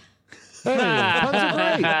happy. Hey, puns are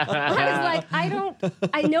great. I was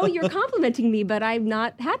like, I know you're complimenting me, but I'm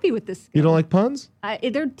not happy with this. You don't like puns?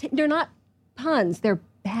 They're not puns. They're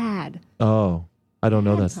bad. Oh, I don't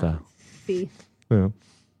know Bad that stuff. puns. See, Yeah.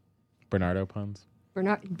 Bernardo puns.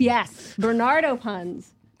 Bernardo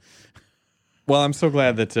puns. Well, I'm so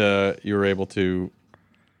glad that you were able to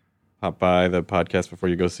hop by the podcast before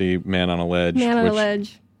you go see Man on a Ledge. Man on a which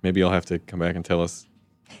Ledge. Maybe you'll have to come back and tell us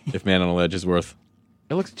if Man on a Ledge is worth.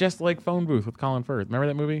 It looks just like Phone Booth with Colin Firth. Remember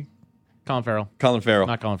that movie? Colin Farrell. Colin Farrell.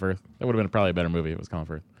 Not Colin Firth. That would have been probably a better movie if it was Colin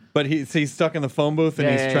Firth. But he's stuck in the phone booth and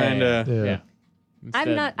he's trying to. Yeah.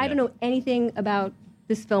 Instead, I don't know anything about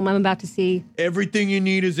this film I'm about to see. Everything you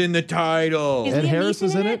need is in the title. Is Ed Liam Harris Neeson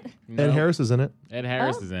is in it. No. Ed Harris is in it. Ed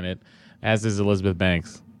Harris Oh. is in it, as is Elizabeth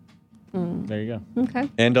Banks. There you go. Okay.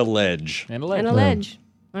 And a ledge. And a leg. And a ledge.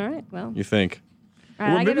 All right. Well. You think? all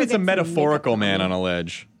right, Or I gotta maybe it's go a get some metaphorical makeup man on on me. a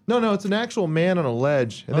ledge. No, it's an actual man on a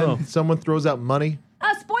ledge, and then someone throws out money.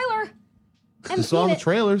 Spoiler. I haven't You saw seen the it.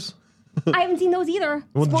 trailers. I haven't seen those either.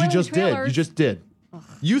 Well, Spoiling you just did. trailers. You just did.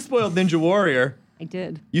 You spoiled Ninja Warrior. I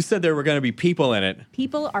did. You said there were going to be people in it.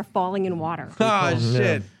 People are falling in water, Ah,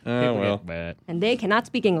 shit. Oh, People well. get bad. and they cannot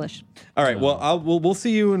speak English. All right. Well, we'll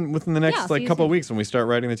see you within the Yeah, next I'll see you couple soon. of weeks when we start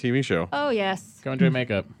writing the TV show. Oh yes. Go enjoy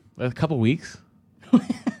makeup. A couple weeks.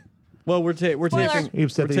 Well, we're Spoiler. taping.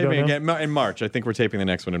 You've said we're that you don't taping know? again in March. I think we're taping the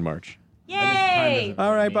next one in March. Yay! Yay!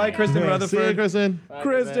 All right, bye, Kristen See you, Rutherford. Kristen.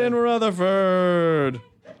 Kristen Rutherford.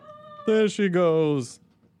 There she goes.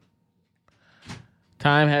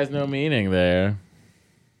 Time has no meaning there.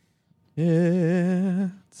 Yeah.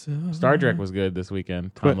 Star Trek was good this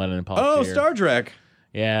weekend. Tom Lennon and Paul Scheer. Star Trek.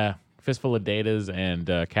 Yeah. Fistful of Datas and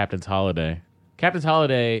Captain's Holiday. Captain's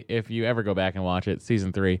Holiday, if you ever go back and watch it,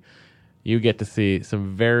 season 3, you get to see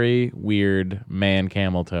some very weird man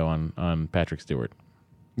camel toe on Patrick Stewart.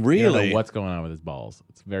 Really? You don't know what's going on with his balls.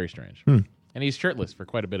 It's very strange. And he's shirtless for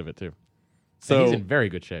quite a bit of it, too. So and he's in very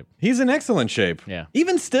good shape. He's in excellent shape. Yeah.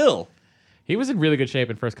 Even still. He was in really good shape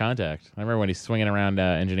in First Contact. I remember when he's swinging around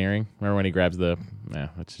engineering. Remember when he grabs the... Nah,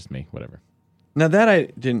 that's just me. Whatever. Now that I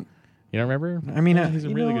didn't... You don't remember? I mean, he's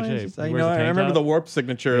in really good shape. I remember the warp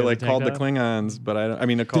signature, like called the Klingons, but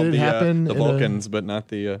it called the Vulcans, but not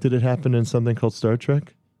the. Did it happen in something called Star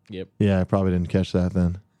Trek? Yep. Yeah, I probably didn't catch that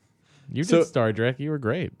then. You did Star Trek. You were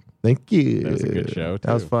great. Thank you. That was a good show, too.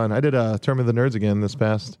 That was fun. I did Term of the Nerds again this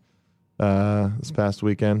past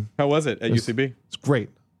weekend. How was it at UCB? It's great.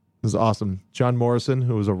 It was awesome. John Morrison,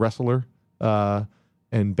 who was a wrestler,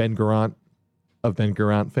 and Ben Garant of Ben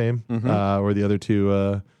Garant fame were the other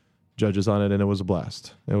two judges on it, and it was a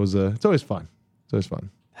blast. It's always fun. It's always fun.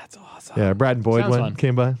 That's awesome. Yeah, Brad and Boyd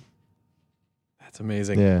came by. That's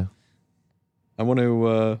amazing. Yeah. I want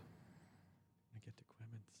to get to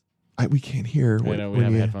Clemens. We can't hear. I know we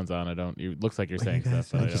have headphones on. It looks like you're saying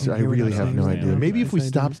stuff. But I really have no idea. Maybe if we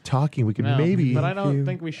stopped talking, we could maybe. But I don't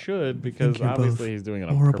think we should because obviously he's doing it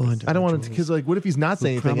on purpose. I don't want to because what if he's not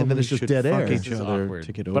saying anything and then it's just dead air? Each other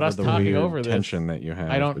to get over but us the talking weird over this, tension that you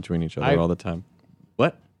have between each other all the time.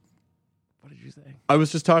 What? What did you say? I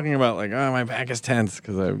was just talking about my back is tense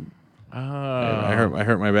because I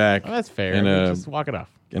hurt my back. Oh, that's fair. Just walk it off.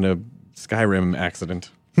 In a Skyrim accident.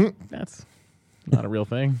 That's not a real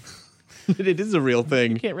thing. It is a real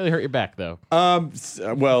thing. You can't really hurt your back though.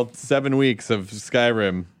 7 weeks of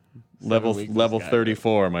Skyrim. Level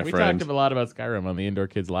 34, my friend. We talked a lot about Skyrim on the Indoor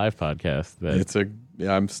Kids Live podcast.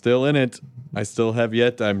 I'm still in it. I still have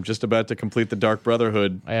yet. I'm just about to complete the Dark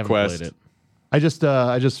Brotherhood I haven't quest. played it. I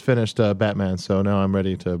just finished Batman, so now I'm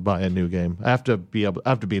ready to buy a new game. I have to beat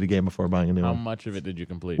a game before buying a new one. How much of it did you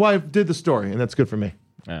complete? Well, I did the story, and that's good for me.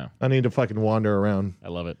 Yeah. I need to fucking wander around. I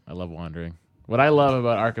love it. I love wandering. What I love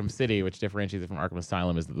about Arkham City, which differentiates it from Arkham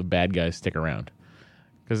Asylum, is that the bad guys stick around.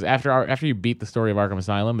 Because after you beat the story of Arkham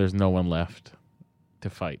Asylum, there's no one left to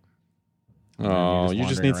fight. Oh, you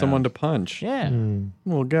just need someone to punch. Yeah.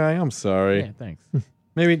 Well, guy, I'm sorry. Yeah, thanks.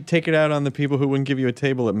 Maybe take it out on the people who wouldn't give you a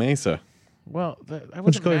table at Mesa. Well, I Let's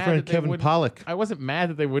wasn't call your mad friend that they Kevin wouldn't- Pollak. I wasn't mad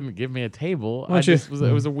that they wouldn't give me a table. Why don't you-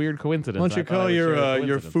 It was a weird coincidence. Why don't you I thought I call would share a your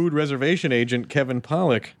coincidence. food reservation agent, Kevin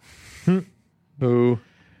Pollak, who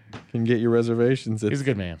can get your reservations? He's a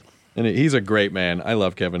good man. And he's a great man. I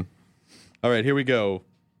love Kevin. All right, here we go.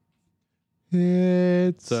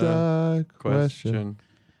 It's a question.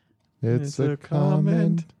 It's a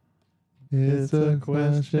comment. It's a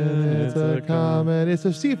question. It's a comment.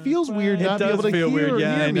 See, it feels weird not being able to feel hear weird. or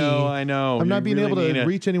Yeah, hear I know. I'm not being able to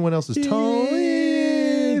reach anyone else's tone.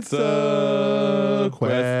 It's a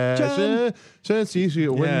question.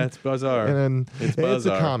 Yeah, it's bizarre. And then It's it's a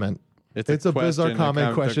bizarre. comment. It's It's a bizarre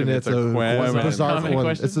comment question. It's a bizarre Comment one.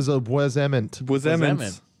 question? This is a boisemment.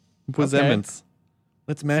 Boisements.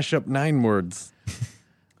 Let's mash up 9 words.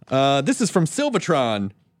 This is from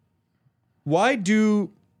Silvatron. Why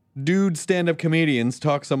do dude stand-up comedians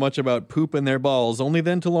talk so much about poop in their balls, only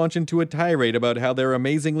then to launch into a tirade about how they're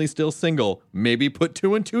amazingly still single? Maybe put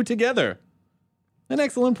 2 and 2 together. An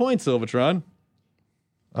excellent point, Silvatron.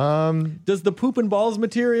 Does the poop and balls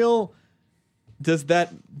material, does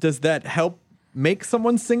that help make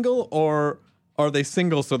someone single, or are they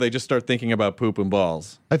single so they just start thinking about poop and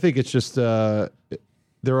balls? I think it's just they're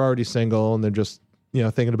already single and they're just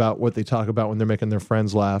thinking about what they talk about when they're making their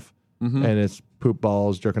friends laugh, and it's poop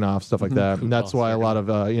balls, jerking off, stuff like that. And that's why a lot of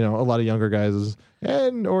a lot of younger guys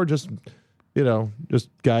or just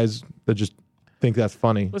guys that just think that's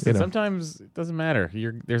funny. Listen, sometimes it doesn't matter.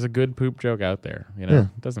 There's a good poop joke out there. Yeah.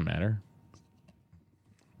 It doesn't matter.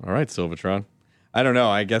 All right, Silvatron. I don't know.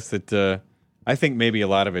 I guess that I think maybe a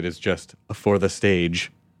lot of it is just for the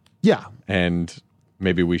stage. Yeah. And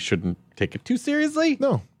maybe we shouldn't take it too seriously.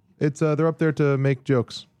 No. It's they're up there to make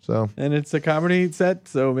jokes. So and it's a comedy set,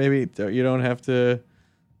 so maybe you don't have to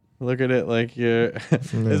look at it like you're.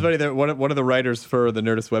 It's funny that one of the writers for the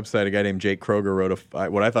Nerdist website, a guy named Jake Kroger, wrote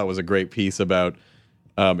what I thought was a great piece about.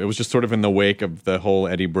 It was just sort of in the wake of the whole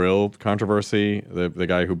Eddie Brill controversy, the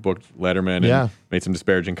guy who booked Letterman and made some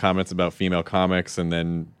disparaging comments about female comics, and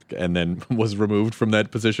then was removed from that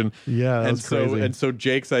position. Yeah, that's crazy. And so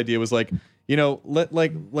Jake's idea was like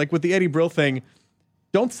with the Eddie Brill thing.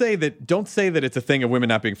 Don't say that it's a thing of women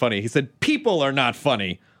not being funny. He said people are not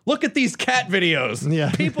funny. Look at these cat videos.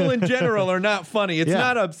 Yeah. People in general are not funny. It's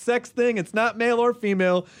not a sex thing. It's not male or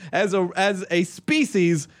female. As a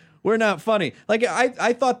species, we're not funny. Like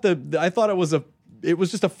I thought it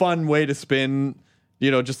was just a fun way to spin,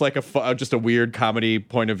 just like just a weird comedy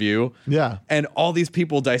point of view. Yeah. And all these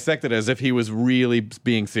people dissected it as if he was really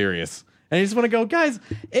being serious. And I just want to go, guys.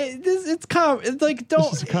 It's like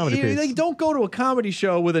don't go to a comedy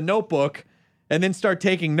show with a notebook and then start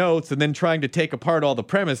taking notes and then trying to take apart all the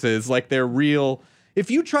premises like they're real. If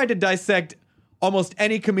you tried to dissect almost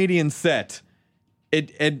any comedian's set,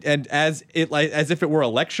 and as if it were a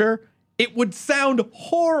lecture, it would sound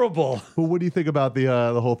horrible. Well, what do you think about the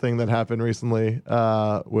whole thing that happened recently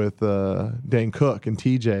with Dane Cook and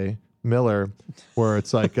TJ Miller, where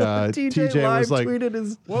it's like TJ was like, tweeted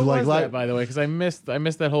his. What was that, by the way? Because I missed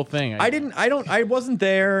that whole thing. I wasn't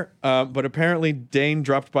there, but apparently Dane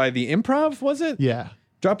dropped by the Improv. Was it? Yeah,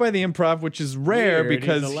 dropped by the Improv, which is rare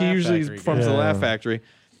because he usually from the Laugh Factory,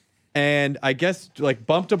 and I guess like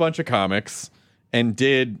bumped a bunch of comics and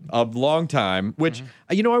did a long time. Which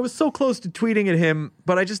I was so close to tweeting at him,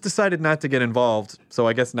 but I just decided not to get involved. So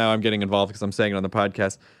I guess now I'm getting involved because I'm saying it on the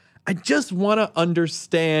podcast. I just want to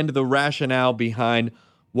understand the rationale behind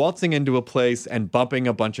waltzing into a place and bumping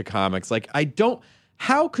a bunch of comics. Like,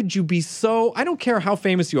 how could you be so, I don't care how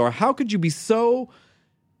famous you are, how could you be so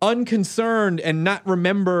unconcerned and not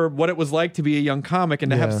remember what it was like to be a young comic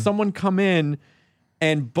and to have someone come in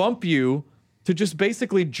and bump you to just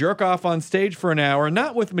basically jerk off on stage for an hour,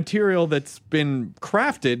 not with material that's been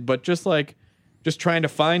crafted, but just trying to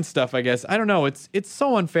find stuff, I guess. I don't know. It's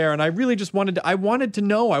so unfair, and I really just wanted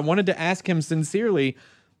to ask him sincerely,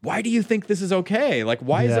 why do you think this is okay? Like,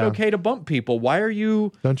 why is it okay to bump people? Don't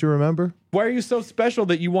you remember? Why are you so special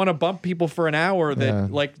that you want to bump people for an hour that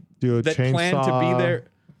plan to be there?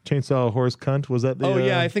 Chainsaw horse cunt, was that the... Oh,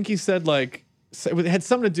 yeah, I think he said, like, it had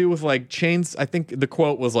something to do with, like, chains. I think the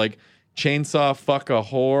quote was, like, chainsaw fuck a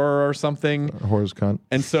whore or something. A horse cunt.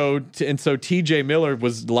 And so TJ Miller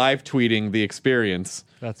was live tweeting the experience.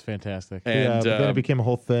 That's fantastic. And but then it became a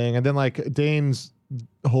whole thing. And then like Dane's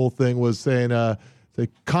whole thing was saying the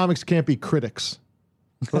comics can't be critics.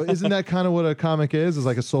 Well, isn't that kind of what a comic is? Is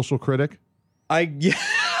like a social critic? Isn't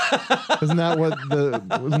that wasn't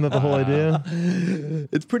that the whole idea?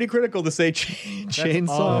 It's pretty critical to say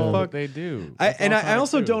chainsaw fuck. They do. I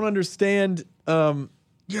also don't understand I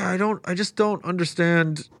just don't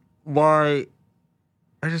understand why.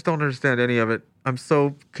 I just don't understand any of it. I'm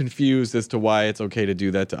so confused as to why it's okay to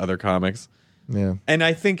do that to other comics. Yeah. And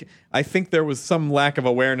I think there was some lack of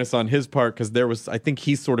awareness on his part because I think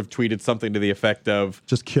he sort of tweeted something to the effect of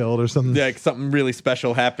just killed or something. Like something really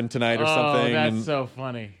special happened tonight or something. That's so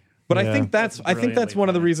funny. But I think that's one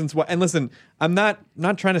of the reasons why. And listen, I'm not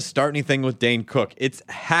trying to start anything with Dane Cook. It's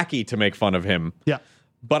hacky to make fun of him. Yeah.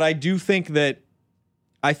 But I think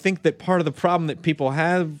that part of the problem that people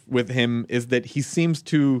have with him is that he seems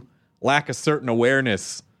to lack a certain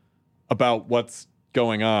awareness about what's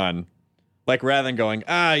going on. Like rather than going,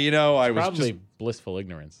 I was probably just blissful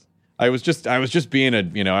ignorance. I was just being a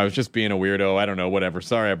weirdo. I don't know, whatever.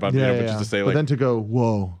 Sorry, I bumped you, but just to say, but then to go,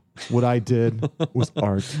 whoa, what I did was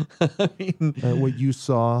art. I mean, what you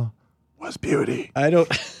saw was beauty. I don't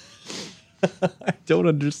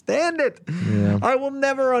understand it. Yeah. I will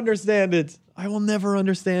never understand it.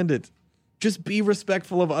 Just be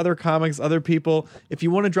respectful of other comics, other people. If you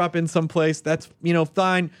want to drop in someplace, that's,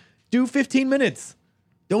 fine. Do 15 minutes.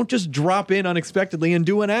 Don't just drop in unexpectedly and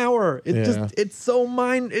do an hour. That's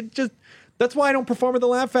why I don't perform at the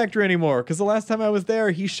Laugh Factory anymore. Because the last time I was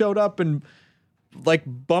there, he showed up and like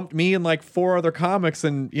bumped me and like 4 other comics,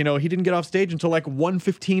 and he didn't get off stage until like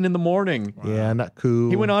 1:15 in the morning. Wow. Yeah, not cool.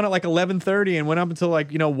 He went on at like 11:30 and went up until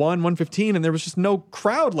like 1:15, and there was just no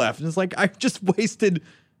crowd left. And it's like I just wasted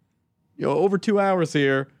over 2 hours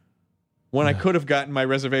here when I could have gotten my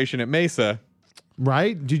reservation at Mesa.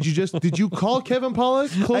 Right? Did you call Kevin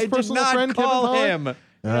Pollak? Close personal friend call Kevin Pollak?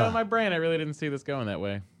 him. In my brain, I really didn't see this going that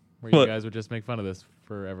way. Where you guys would just make fun of this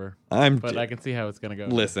forever. But I can see how it's going to go.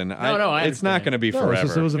 Listen, it's not going to be forever.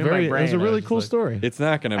 It was a really cool story. It's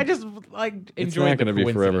not going to. I just enjoyed the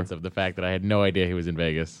coincidence of the fact that I had no idea he was in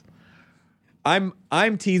Vegas. I'm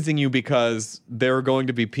teasing you because there are going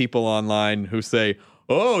to be people online who say,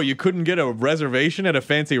 "Oh, you couldn't get a reservation at a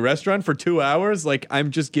fancy restaurant for 2 hours?" Like,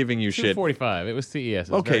 I'm just giving you shit. 2:45. It was CES.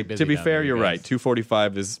 It was okay, to be fair, you're right.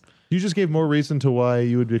 2:45 is. You just gave more reason to why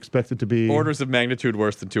you would expect it to be orders of magnitude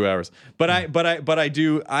worse than 2 hours. But I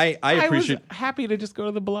appreciate. I was happy to just go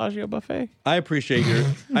to the Bellagio buffet. I appreciate your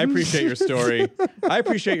story. I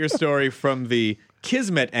appreciate your story from the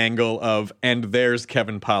kismet angle of, and there's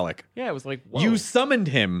Kevin Pollak. Yeah, it was like, whoa. You summoned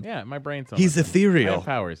him. Yeah, my brain summoned He's him. ethereal. I have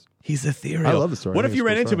powers. He's ethereal. I love the story. What I if think you it's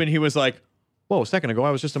ran cool into him story. and he was like, whoa, a second ago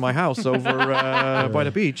I was just in my house over by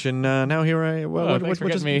the beach, and now here I am. Oh, thanks for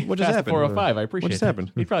getting me what just past happened? 405. I appreciate What just it.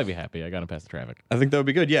 happened? He'd probably be happy. I got him past the traffic. I think that would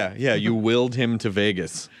be good. Yeah, you willed him to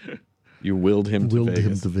Vegas. You willed him to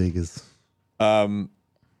Vegas. Vegas.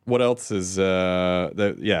 What else is so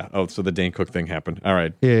the Dane Cook thing happened. All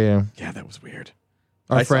right. Yeah. Yeah, that was weird.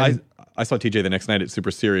 Our friend, I saw TJ the next night at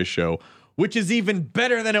Super Serious Show, which is even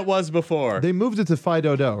better than it was before. they moved it to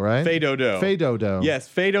Fido-Do, right? Fado-Do. Fado-Do. Yes,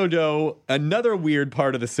 Fado-Do, another weird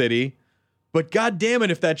part of the city. But God damn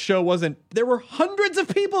it, if that show wasn't, there were hundreds of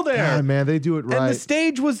people there. God, man, they do it right. And the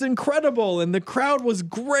stage was incredible, and the crowd was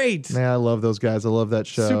great. Man, I love those guys. I love that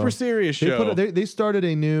show. Super Serious Show. They started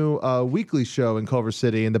a new weekly show in Culver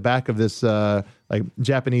City in the back of this like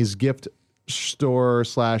Japanese gift store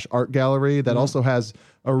 / art gallery that also has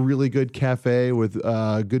a really good cafe with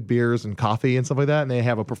good beers and coffee and stuff like that. And they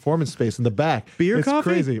have a performance space in the back. It's coffee?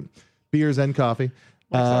 Crazy. Beers and coffee.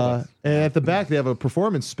 And at the back, they have a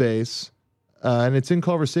performance space. And it's in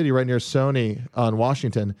Culver City, right near Sony on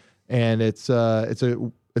Washington, and it's a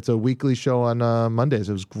weekly show on Mondays.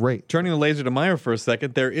 It was great. Turning the laser to Meyer for a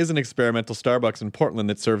second, there is an experimental Starbucks in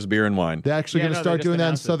Portland that serves beer and wine. They're actually going to start doing that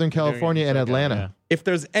in Southern California and Atlanta. If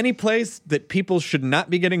there's any place that people should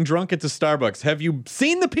not be getting drunk, it's a Starbucks. Have you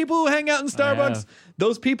seen the people who hang out in Starbucks?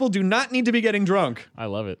 Those people do not need to be getting drunk. I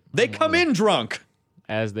love it. They come in drunk.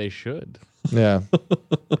 As they should. Yeah.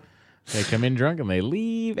 They come in drunk and they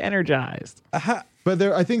leave energized. But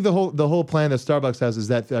I think the whole plan that Starbucks has is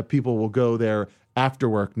that people will go there after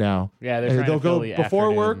work now. Yeah, they're and trying they'll to fill go the before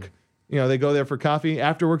afternoon. work. You know, they go there for coffee.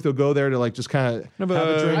 After work, they'll go there to like just kind of have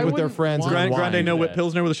a drink I with their wouldn't friends. want and Grande wine. No Whip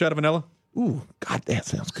Pilsner with a shot of vanilla. Ooh, God, that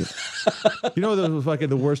sounds good. You know, the fucking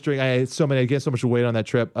the worst drink. I ate so many. I gained so much weight on that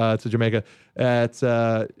trip to Jamaica. At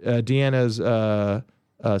Deanna's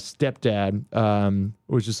stepdad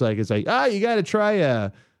was just like, it's like, you got to try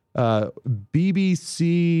a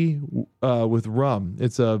BBC with rum.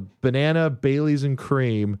 It's a banana Baileys and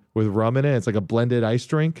cream with rum in it. It's like a blended ice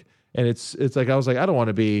drink, and it's like I was like, I don't want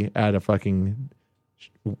to be at a fucking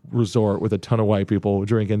resort with a ton of white people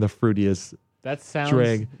drinking the fruitiest. That sounds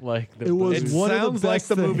drink. like the It was It one of the sounds like best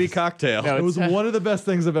the movie things. Cocktail. No, It was one of the best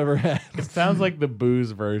things I've ever had. It sounds like the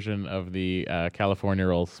booze version of the California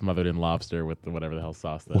roll smothered in lobster with the whatever the hell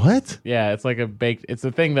sauce. That What? Yeah, it's like a baked. It's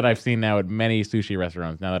a thing that I've seen now at many sushi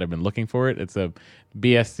restaurants. Now that I've been looking for it, it's a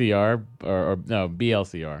BSCR or no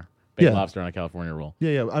BLCR. Baked Yeah. lobster on a California roll.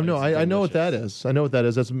 Yeah. I know. It's I know what that delicious. is. I know what that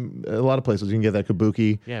is. That's a lot of places you can get that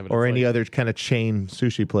kabuki Yeah, but or it's any like- other kind of chain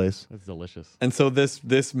sushi place. It's delicious. And so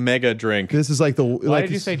this mega drink. This is like the. Why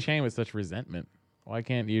did you say chain with such resentment? Why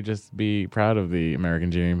can't you just be proud of the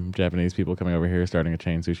American dream? Japanese people coming over here, starting a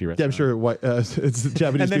chain sushi restaurant. Yeah, I'm sure it's the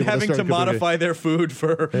Japanese And then people that having to started kabuki. modify their food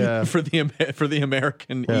for Yeah. for the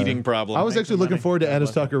American Yeah. eating problem. I was actually looking forward to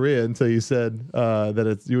Anna's Taqueria until you said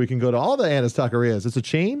that we can go to all the Anna's Taquerias. It's a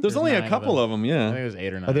chain. There's only a 9 couple of them. I Yeah, think there's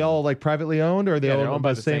 8 or 9. Are they all like privately owned, or are they Yeah, all they're owned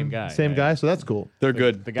by the same guy. Same Yeah, guy? yeah. So that's cool. they're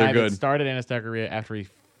good. The guy They're that good. started Anna's Taqueria after he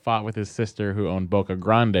fought with his sister, who owned Boca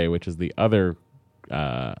Grande, which is the other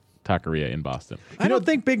taqueria in Boston. I don't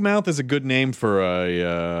think Big Mouth is a good name for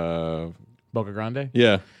a. Boca Grande?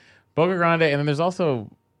 Yeah. Boca Grande, and then there's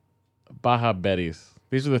also Baja Betty's.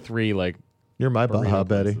 These are the 3 like You're my burrito Baja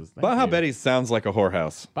Betty. places. Thank Baja you. Betty's sounds like a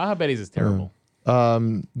whorehouse. Baja Betty's is terrible.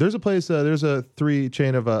 There's a place. There's a 3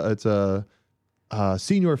 chain of. It's a.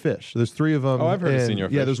 Senior Fish. There's 3 of them. Oh, I've heard of in- Senior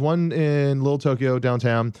Yeah, Fish. there's one in Little Tokyo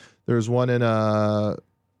downtown. There's one in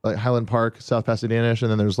like Highland Park, South Pasadena, and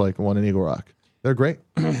then there's like one in Eagle Rock. They're great.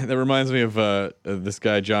 That reminds me of this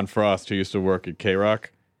guy John Frost who used to work at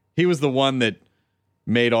K-Rock. He was the one that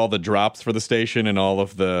made all the drops for the station and all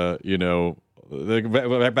of the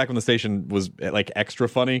back when the station was like extra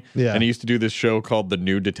funny. Yeah. And he used to do this show called The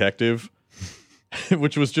New Detective,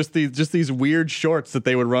 which was just these weird shorts that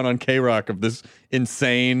they would run on K-Rock of this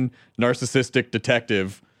insane narcissistic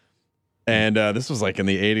detective. And this was like in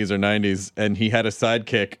the 80s or 90s, and he had a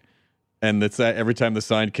sidekick. And that's every time the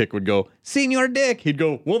sidekick would go, "Senior Dick," he'd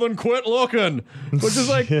go, "Well, then quit looking," which is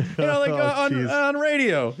like, like jeez. on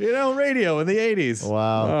radio, radio in the 80s.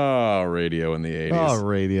 Wow. Oh, radio in the 80s. Oh,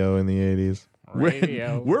 radio in the 80s.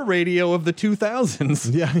 Radio. We're radio of the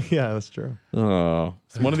 2000s. Yeah, that's true. Oh,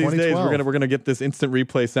 so one of these days 2012. we're gonna get this instant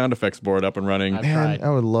replay sound effects board up and running. I've Man, tried.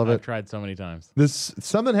 I would love I've it. tried so many times.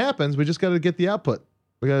 Something happens. We just got to get the output.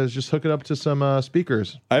 We got to just hook it up to some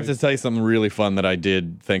speakers. I have to tell you something really fun that I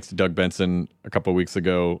did thanks to Doug Benson a couple of weeks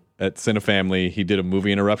ago at Cinefamily. He did a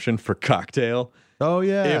movie interruption for Cocktail. Oh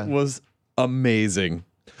yeah. It was amazing.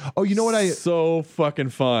 Oh, you know what? So fucking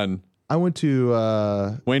fun. I went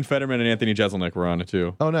to Wayne Fetterman and Anthony Jeselnik were on it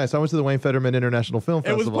too. Oh, nice. I went to the Wayne Fetterman International Film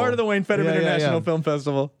Festival. It was part of the Wayne Fetterman International Film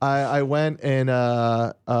Festival. I went and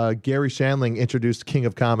Gary Shandling introduced King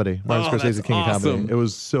of Comedy. Martin Scorsese, that's King of awesome. Comedy. It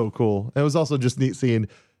was so cool. It was also just neat seeing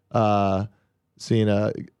Gary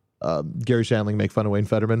Shandling make fun of Wayne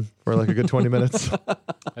Fetterman for like a good 20 minutes.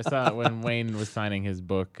 I saw it when Wayne was signing his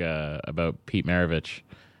book about Pete Maravich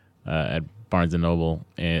at Barnes & Noble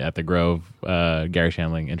at the Grove. Gary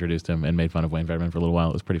Shandling introduced him and made fun of Wayne Fetterman for a little while.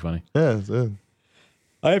 It was pretty funny. Yeah.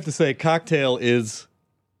 I have to say, Cocktail is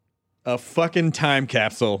a fucking time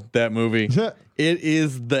capsule, that movie. It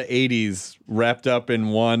is the 80s wrapped up in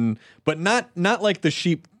one, but not like the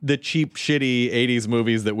cheap, shitty 80s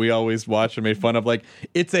movies that we always watch and made fun of. Like,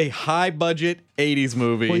 it's a high-budget 80s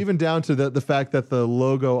movie. Well, even down to the fact that the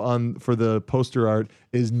logo for the poster art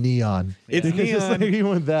is neon. It's neon. Just like, even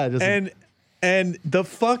with that. And the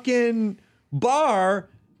fucking bar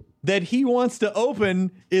that he wants to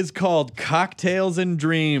open is called Cocktails and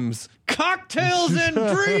Dreams. Cocktails and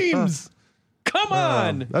Dreams! Come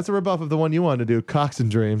on! That's a ripoff of the one you wanted to do, Cocks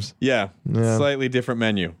and Dreams. Yeah. Slightly different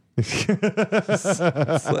menu.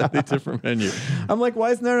 Slightly different menu. I'm like,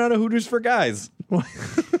 why isn't there not a Hooters for guys?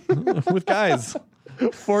 With guys.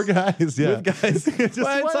 For guys, yeah. With guys.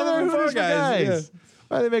 Why it's something for guys. Yeah.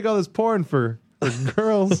 Why do they make all this porn for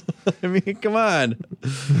girls? I mean, come on.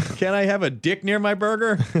 Can I have a dick near my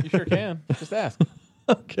burger? You sure can. Just ask.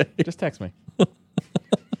 Okay. Just text me.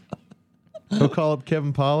 Go call up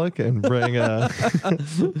Kevin Pollak and bring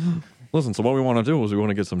Listen, so what we want to do is we want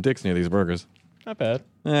to get some dicks near these burgers. Not bad.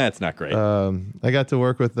 It's not great. I got to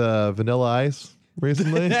work with Vanilla Ice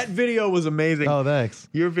recently. That video was amazing. Oh, thanks.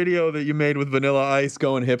 Your video that you made with Vanilla Ice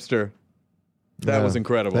going hipster. That was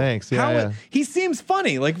incredible. Thanks. Yeah, He seems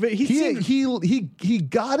funny. Like he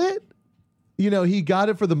got it. You know, he got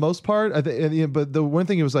it for the most part. I think, but the one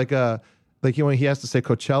thing he was like he has to say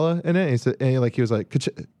Coachella in it. And he said, and he was like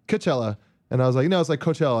Coachella, and I was like, no, it's like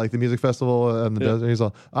Coachella, like the music festival in the desert. He's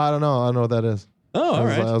like, I don't know what that is. Oh, all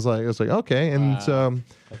right. I was like, okay, and that's cool.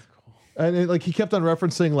 And he kept on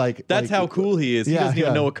referencing that's how cool he is. He doesn't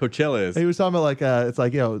even know what Coachella is. He was talking about it's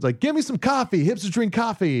like give me some coffee, hipsters drink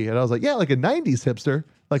coffee, and I was like, yeah, like a '90s hipster,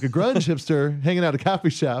 like a grunge hipster hanging out at coffee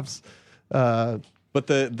shops. But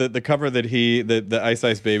the cover that the Ice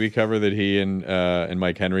Ice Baby cover that he and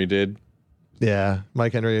Mike Henry did. Yeah,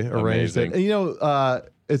 Mike Henry arranged it. And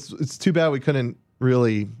it's too bad we couldn't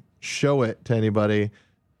really show it to anybody.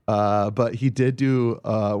 But he did do,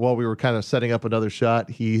 while we were kind of setting up another shot,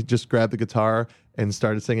 he just grabbed the guitar and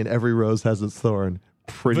started singing Every Rose Has Its Thorn.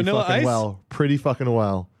 Pretty Vanilla fucking Ice? well. Pretty fucking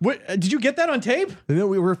well. What, did you get that on tape?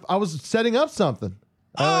 I was setting up something.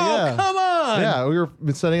 Oh, come on. Yeah, we were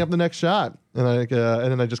setting up the next shot. And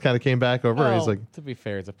then I just kind of came back over and he's like, to be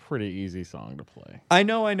fair, it's a pretty easy song to play. I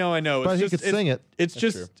know. But he could sing it. It's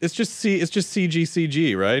just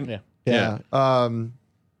CG, right? Yeah. Yeah.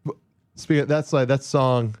 Speaking of, that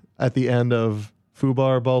song at the end of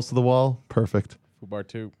Fubar Balls to the Wall, perfect. Fubar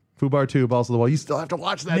 2. Fubar 2 Balls to the Wall. You still have to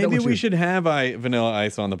watch that. Maybe we should have Vanilla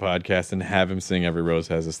Ice on the podcast and have him sing Every Rose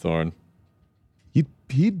Has Its Thorn.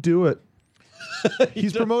 He'd do it.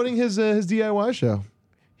 He's promoting his DIY show.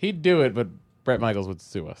 He'd do it, but Bret Michaels would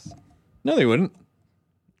sue us. No, they wouldn't.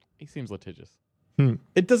 He seems litigious.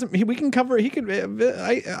 It doesn't. We can cover. He could.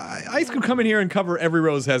 Ice could come in here and cover Every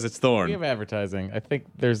Rose Has Its Thorn. We have advertising. I think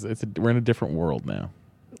we're in a different world now.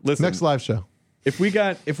 Listen, next live show. If we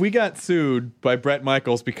got sued by Bret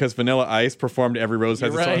Michaels because Vanilla Ice performed Every Rose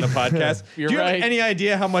Has Its Thorn on the podcast, do you have any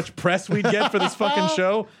idea how much press we'd get for this fucking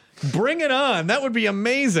show? Bring it on. That would be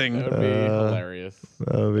amazing. That would be hilarious.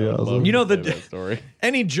 That would be awesome. You know, that story.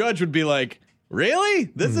 Any judge would be like, really?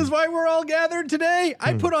 This is why we're all gathered today?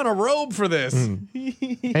 I put on a robe for this.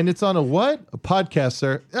 And it's on a what? A podcast,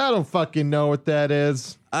 sir. I don't fucking know what that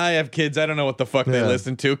is. I have kids. I don't know what the fuck they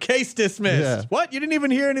listen to. Case dismissed. Yeah. What? You didn't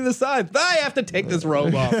even hear any of the sides. I have to take this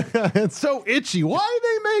robe off. It's so itchy. Why did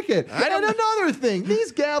they make it? And another thing,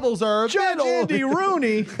 these gavels are a Judge bit old. Andy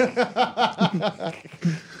Rooney.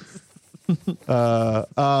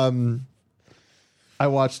 I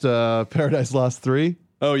watched Paradise Lost 3.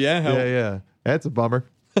 Oh, yeah? Yeah. That's a bummer.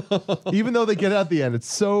 Even though they get out at the end, it's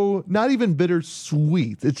so not even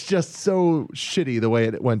bittersweet. It's just so shitty the way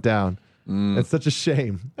it went down. It's such a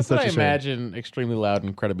shame. That's what I imagine Extremely Loud and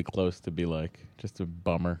Incredibly Close to be like. Just a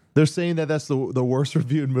bummer. They're saying that that's the worst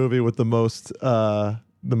reviewed movie with the most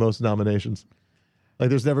nominations. Like,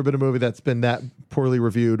 there's never been a movie that's been that poorly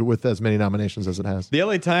reviewed with as many nominations as it has. The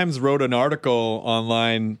LA Times wrote an article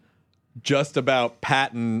online just about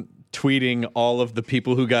Patton tweeting all of the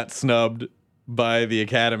people who got snubbed by the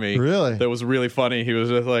Academy. Really? That was really funny. He was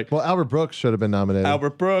just like, Well, Albert Brooks should have been nominated.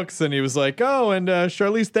 Albert Brooks, and he was like, "Oh, and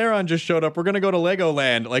Charlize Theron just showed up. We're gonna go to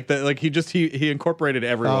Legoland." Like that. Like he incorporated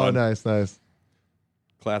everyone. Oh, nice.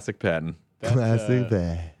 Classic Patton. Classic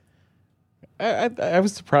Patton. I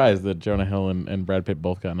was surprised that Jonah Hill and Brad Pitt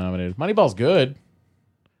both got nominated. Moneyball's good.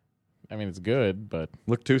 I mean, it's good, but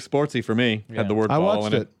Looked too sportsy for me. Yeah. Had the word I ball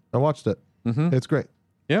watched in it. I watched it. Mhm. It's great.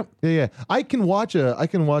 Yep. Yeah. I can watch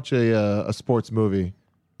a sports movie.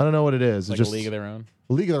 I don't know what it is. like It's just a League of Their Own.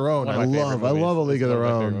 League of Their Own. One of I my favorite love a movies. League of It's Their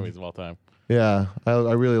one my favorite Own. movies of all time. Yeah, I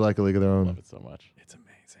really like a League of Their Love Own. it so much. It's amazing.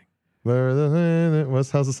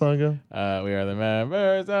 How's the song go? We are the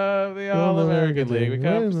members of the All-American League. We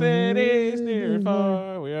come from cities near and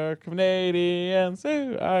far. We are Canadians,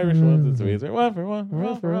 Irish ones and Swedes. We're one for one, we're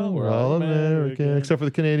all for all. We're all American, except for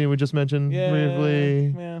the Canadian we just mentioned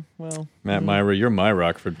briefly. Yeah, well. Matt Myra, you're my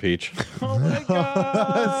Rockford Peach. Oh my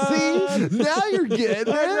God. See, now you're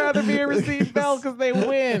getting I'd it. rather be a Received Bell because they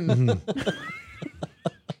win.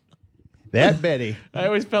 That Betty. I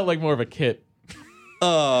always felt like more of a Kit.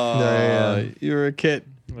 Oh, Yeah. you're a kid.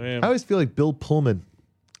 I always feel like Bill Pullman.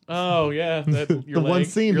 Oh, yeah. That, your The one leg,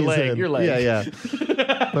 scene your he's leg, in. Your leg.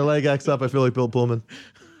 Yeah. My leg acts up. I feel like Bill Pullman.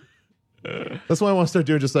 That's why I want to start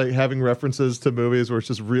doing just like having references to movies where it's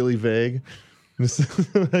just really vague.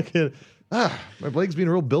 I can't. My leg's being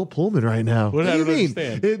a real Bill Pullman right now. What do I you don't mean?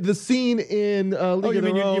 understand. The scene in League of you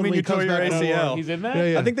mean Their Own you when he tore comes your back from ACL? war. He's in that? Yeah,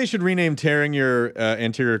 yeah. I think they should rename tearing your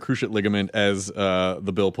anterior cruciate ligament as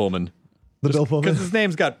the Bill Pullman. The Bill Pullman. Because his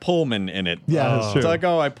name's got Pullman in it. Yeah, that's true. It's like,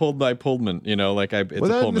 oh, I pulled my Pullman. You know, like it's Well, a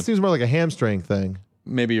that Pullman. seems more like a hamstring thing.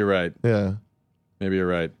 Maybe you're right. Yeah. Maybe you're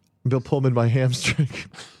right. Bill Pullman, my hamstring.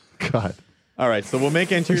 God. All right, so we'll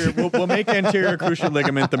make anterior cruciate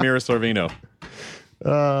ligament the Mira Sorvino.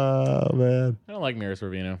 Oh, man. I don't like Mira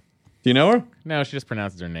Sorvino. Do you know her? No, she just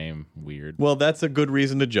pronounces her name weird. Well, that's a good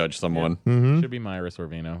reason to judge someone. Should be Myra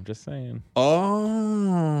Sorvino. Just saying.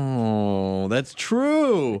 Oh, that's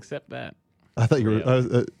true. Except that. I thought you were. I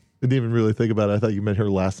didn't even really think about it. I thought you meant her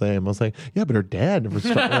last name. I was like, yeah, but her dad never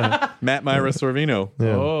started. Matt Myra Sorvino.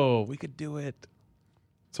 Yeah. Oh, we could do it.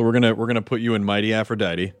 So we're gonna put you in Mighty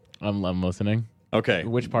Aphrodite. I'm listening. Okay.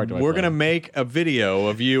 Which part do I We're play? gonna make a video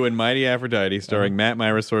of you in Mighty Aphrodite starring Matt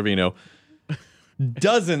Myra Sorvino.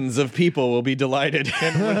 Dozens of people will be delighted.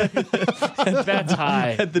 That's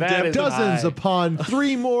high. At the That is Dozens high. upon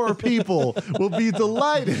 3 more people will be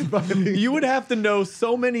delighted by me. You would have to know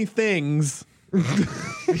so many things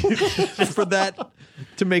for that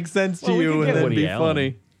to make sense to Well, we you could and get then Woody be Allen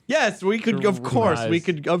funny. Yes, we could. to Of course, we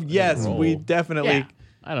reprise could. Yes, the we role. definitely. Yeah.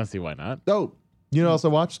 I don't see why not. Oh, you know, also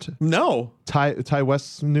watched No. Ty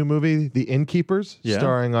West's new movie, The Innkeepers, Yeah.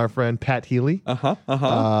 starring our friend Pat Healy.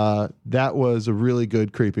 That was a really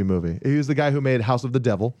good, creepy movie. He was the guy who made House of the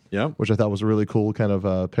Devil, Yep. which I thought was a really cool kind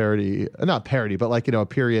of parody, not parody, but like, a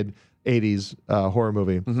period 80s horror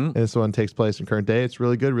movie. And this one takes place in current day. It's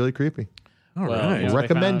really good, really creepy. All Well, right. you know,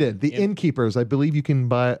 Recommended. The Innkeepers. I believe you can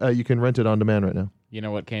buy, you can rent it on demand right now. You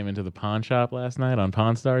know what came into the pawn shop last night on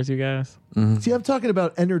Pawn Stars, you guys? See, I'm talking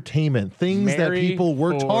about entertainment, things that Mary people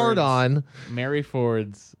worked hard Ford's- on. Mary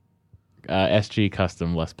Ford's SG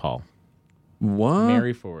Custom Les Paul. What?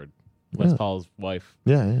 Mary Ford, Les Paul's wife.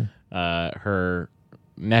 Yeah. Her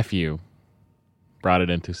nephew brought it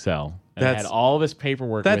in to sell. And it That's- had all this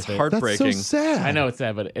paperwork That's with it. heartbreaking. That's so sad. I know it's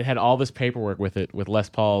sad, but it had all this paperwork with it, with Les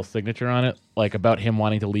Paul's signature on it, like about him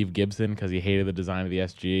wanting to leave Gibson because he hated the design of the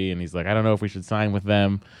SG, and he's like, I don't know if we should sign with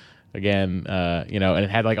them again, and it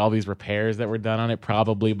had like all these repairs that were done on it,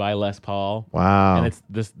 probably by Les Paul. Wow. And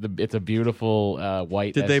it's a beautiful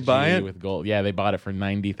white. Did they SG buy it? with gold? Yeah, they bought it for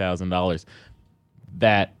 $90,000.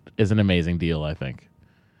 That is an amazing deal, I think.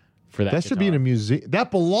 For that, That should be in a museum.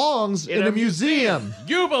 That belongs in a museum.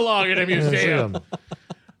 You belong in a museum.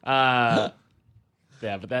 Yeah,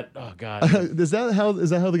 but that. Oh God. Is that how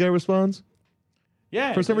the guy responds?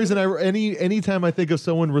 Yeah. For some reason, anytime I think of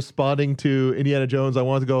someone responding to Indiana Jones, I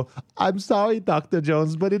want to go, "I'm sorry, Dr.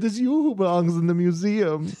 Jones, but it is you who belongs in the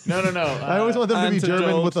museum." No. I always want them to be Ante German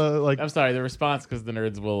Jones. with a like. I'm sorry. The response, because the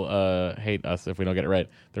nerds will hate us if we don't get it right.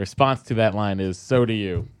 The response to that line is "So do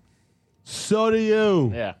you." So do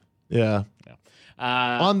you? Yeah. Yeah.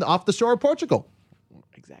 Off the shore of Portugal.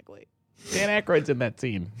 Exactly. Dan Aykroyd's in that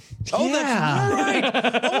scene. Oh, that's right.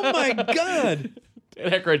 Oh my God.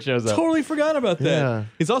 Dan Aykroyd shows up. Totally forgot about that. Yeah.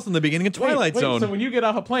 He's also in the beginning of Twilight Wait, Zone So when you get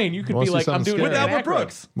off a plane, you could Wants be to do like, "I'm something doing it with Dan Albert Aykroyd."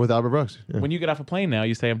 Brooks. With Albert Brooks. Yeah. When you get off a plane now,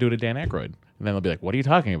 you say, "I'm doing a Dan Aykroyd," and then they'll be like, "What are you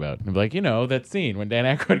talking about?" And they'll be like, that scene when Dan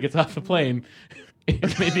Aykroyd gets off the plane in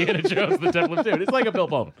Indiana Jones: The Temple of Doom. It's like a Bill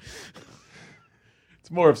Pullman.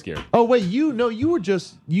 It's more obscure. Oh wait, you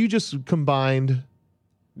just combined.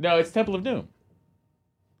 No, it's Temple of Doom.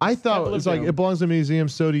 I thought Temple of it's like Doom. it belongs in a museum.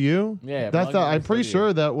 So do you? Yeah, it That belongs thought, in a I'm pretty museum.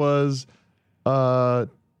 sure that was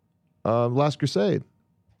Last Crusade.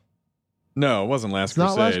 No, it wasn't Last It's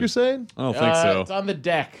not Crusade. Last Crusade. I don't think so. It's on the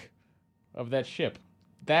deck of that ship.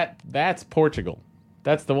 That's Portugal.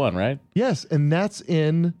 That's the one, right? Yes, and that's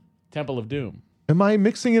in. Temple of Doom. Am I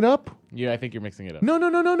mixing it up? Yeah, I think you're mixing it up.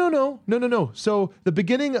 No. So the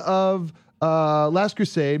beginning of Last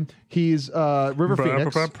Crusade, he's River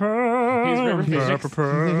Phoenix. He's River Phoenix.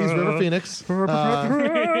 He's River Phoenix. He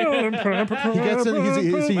gets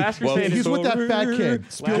in. Last Crusade He's is with that fat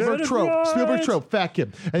kid. Spielberg trope, fat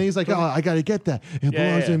kid. And he's like, oh, I got to get that. It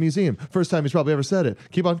belongs in a museum. First time he's probably ever said it.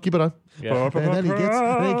 Keep it on. Yeah. And then he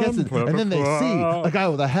gets it. And then they see a guy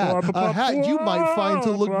with a hat. A hat you might find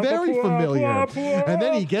to look very familiar. And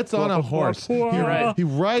then he gets on a horse. He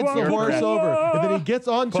rides the horse over. And then he gets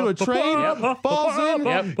onto a train, falls in,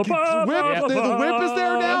 gets whipped. The whip is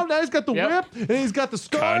there now. Now he's got the whip, and he's got the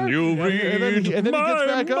scar. Can you read and then he gets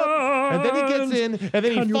back up, and then he gets in, and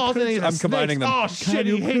then he falls in. And he's I'm combining them. Oh shit!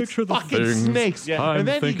 He hates fucking snakes. Yeah. And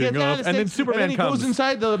then he gets out of and then snakes, Superman and then he comes. goes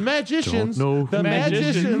inside the magicians. Don't know The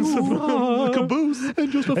magicians caboose.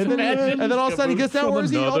 And then all of a sudden he gets down. Where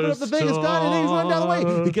is he? Open up the thing. It's gone. And then he's running down the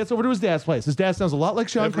way. He gets over to his dad's place. His dad sounds a lot like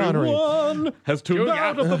Sean Connery. Everyone has tuned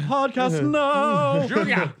out of the podcast now.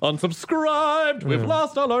 Unsubscribed. We've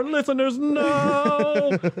lost all our listeners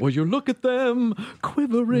now. Well, you look at them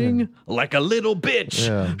quivering like a little bitch.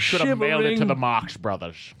 Yeah. Should have mailed it to shivering. the Marx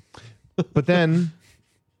Brothers. But then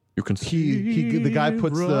You can see the guy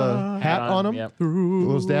puts the hat on him. Yep.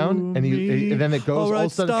 Goes down, and and then it goes. All of a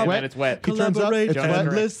sudden, And it's then wet. it's wet. He turns up. It's Jonah wet.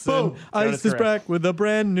 is correct. Boom. Jonah's Ice is correct. back with a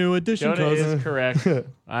brand new edition. Jonah is correct.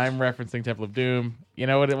 I'm referencing Temple of Doom. You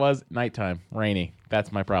know what it was? Nighttime. Rainy.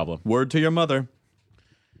 That's my problem. Word to your mother.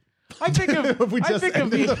 I think of We I just think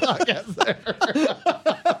of ended the the podcast there.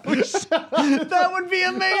 That would be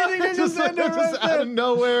amazing to just end it right Just out there. of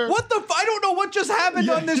nowhere. What the? I don't know what just happened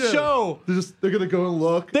on this show. They're gonna go and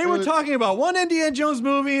look. They were talking about one Indiana Jones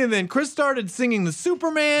movie, and then Chris started singing the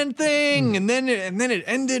Superman thing, and then it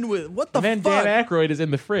ended with what the And then fuck? Dan Aykroyd is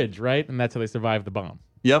in the fridge, right? And that's how they survived the bomb.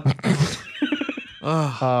 Yep.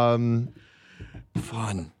 Um,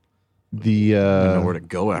 Fun. the I don't know where to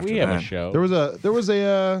go after We that. have a show. there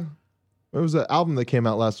was an album that came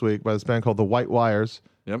out last week by this band called the White Wires.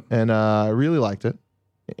 Yep. And I really liked it.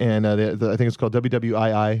 And I think it's called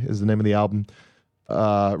WWII is the name of the album.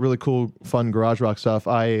 Really cool, fun garage rock stuff.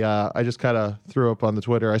 I just kind of threw up on the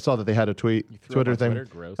Twitter. I saw that they had a Twitter thing.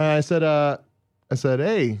 Gross. And I said,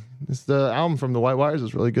 hey, the album from the White Wires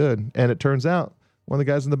is really good. And it turns out one of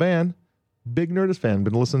the guys in the band, big Nerdist fan,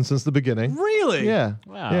 been listening since the beginning. Really? Yeah.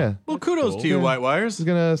 Wow. Yeah. Well, kudos cool. to you, Yeah. White Wires. He's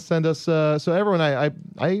gonna send us. So everyone,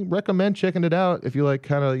 I recommend checking it out if you like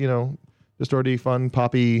kind of just already fun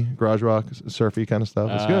poppy garage rock surfy kind of stuff.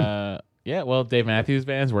 It's good. Yeah, well, Dave Matthews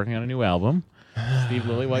Band's working on a new album. Steve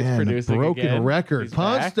Lillywhite's Man, producing broken again. record. He's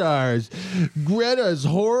Pawn back. Stars. Greta's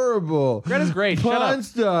horrible. Greta's great. Shut Pawn up.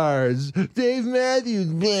 Stars. Dave Matthews.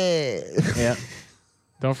 Bleh. Yeah.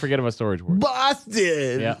 Don't forget about Storage Wars.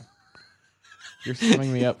 Boston. Yeah. You're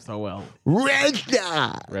summing me up so well. Red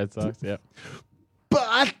Sox. Red Sox, yep.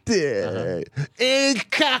 Boston. It's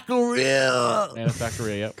Cockerel. And it's Dr.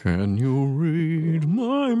 Ray, yep. Can you read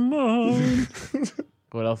my mind?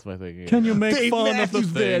 What else am I thinking? Can you make Dave fun of the Matthews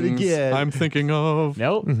Band things again. I'm thinking of?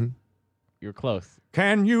 Nope. You're close.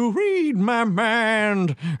 Can you read my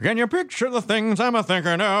mind? Can you picture the things I'm a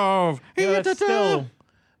thinking of? Yeah, that's still,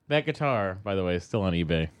 that guitar, by the way, is still on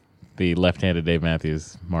eBay. The left-handed Dave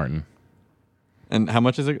Matthews Martin. And how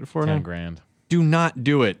much is it for now? 10 grand. Do not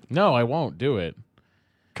do it. No, I won't do it.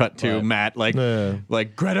 Cut to What? Matt, like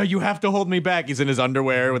Greta, you have to hold me back. He's in his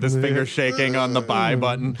underwear with his finger shaking on the buy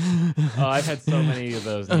button. Oh, I've had so many of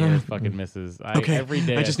those near fucking misses. Every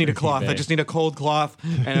day I just need a search cloth. I eBay. just need a cold cloth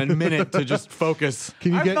and a minute to just focus.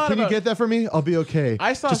 Can you I've get thought about- that for me? I'll be okay.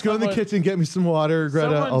 I saw just go in the someone- kitchen, get me some water,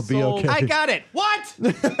 Greta. Someone I'll be sold- okay. I got it.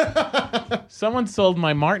 What? Someone sold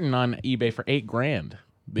my Martin on eBay for $8 grand.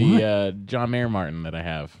 The John Mayer Martin that I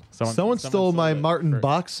have. Someone stole my Martin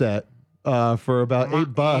box set for about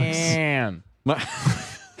 $8. Man.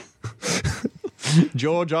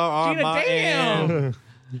 George R.R. Gina, Martin.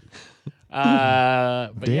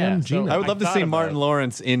 But Damn, yeah, so Gina. I would love to thought see about Martin it.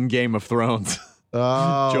 Lawrence in Game of Thrones.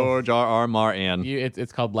 Oh. George R.R. Martin.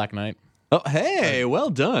 It's called Black Knight. Oh, hey, well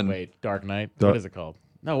done. Wait, Dark Knight. Dark- What is it called?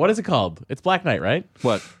 No, what is it called? It's Black Knight, right?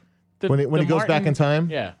 What? When he The goes back Martin- in time,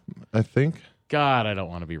 Yeah. I think. God, I don't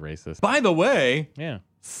want to be racist. By the way, Yeah.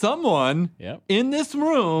 someone Yep. in this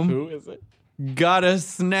room Who is it? got a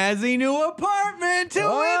snazzy new apartment. Who is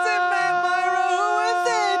it, Matt Myra? Who is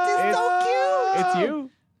it? It's so cute. It's you.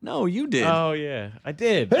 No, you did. Oh yeah, I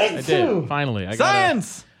did. I did. Finally,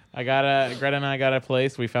 Science. Greta and I got a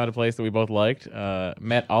place. We found a place that we both liked.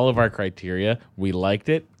 Met all of our criteria. We liked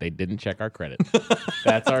it. They didn't check our credit.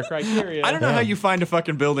 That's our criteria. I don't know how you find a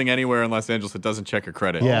fucking building anywhere in Los Angeles that doesn't check a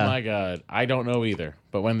credit. Yeah. Oh my god, I don't know either.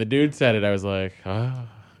 But when the dude said it, I was like, oh,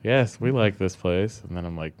 yes, we like this place. And then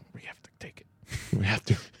I'm like, we have to take it. We have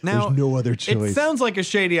to. Now, There's no other choice. It sounds like a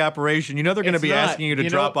shady operation. You know they're going to It's be not. asking you to You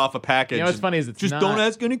know- drop off a package. You know what's funny is it's just not. don't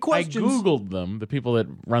ask any questions. I googled them, the people that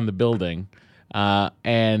run the building,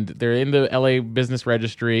 and they're in the LA Business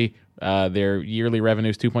Registry. Their yearly revenue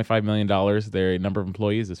is $2.5 million. Their number of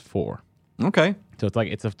employees is 4. Okay. So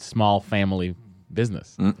it's a small family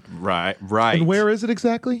business. Right. And where is it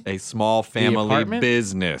exactly? A small family apartment?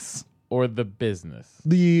 business. Or the business.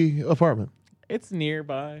 The apartment. It's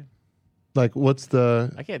nearby. Like, what's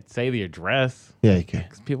the? I can't say the address Yeah, you can.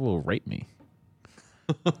 because people will rape me.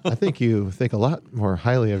 I think you think a lot more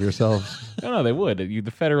highly of yourself. No, they would.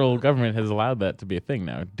 The federal government has allowed that to be a thing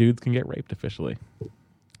now. Dudes can get raped officially.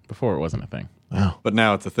 Before it wasn't a thing. Wow. But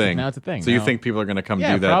now it's a thing. Now it's a thing. So you Now- think people are going to come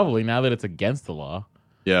Yeah, do that? probably now that it's against the law.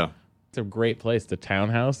 Yeah. It's a great place. It's a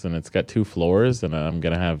townhouse, and it's got 2 floors, and I'm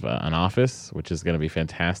going to have an office, which is going to be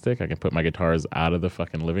fantastic. I can put my guitars out of the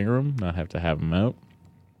fucking living room, not have to have them out.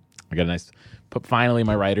 I got a nice... Finally,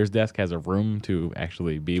 my writer's desk has a room to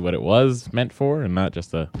actually be what it was meant for, and not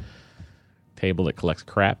just a table that collects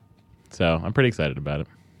crap. So I'm pretty excited about it.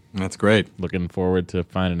 That's great. Looking forward to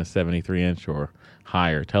finding a 73-inch or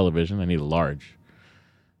higher television. I need a large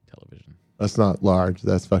television. That's not large.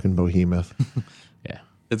 That's fucking behemoth. Yeah.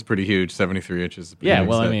 It's pretty huge. 73 inches. Yeah,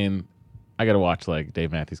 well, I mean, I got to watch like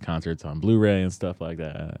Dave Matthews concerts on Blu-ray and stuff like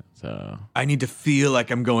that. So I need to feel like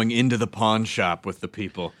I'm going into the pawn shop with the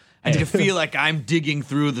people. I need to feel like I'm digging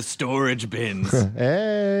through the storage bins.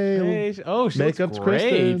 Hey. oh, she Makeup's looks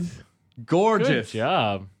great. Kristen. Gorgeous. Good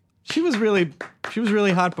job. She was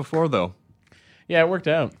really hot before though. Yeah, it worked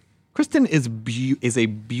out. Kristen is a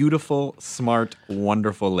beautiful, smart,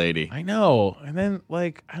 wonderful lady. I know. And then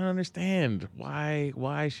like I don't understand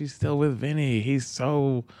why she's still with Vinny. He's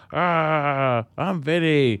so I'm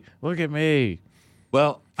Vinny. Look at me.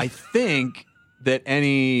 Well, I think that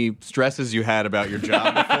any stresses you had about your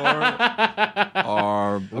job before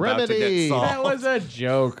are about to Remedy. get solved. That was a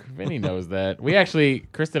joke. Vinny knows that. We actually,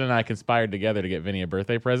 Kristen and I conspired together to get Vinny a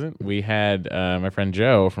birthday present. We had my friend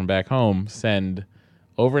Joe from back home send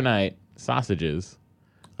overnight sausages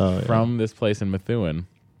from this place in Methuen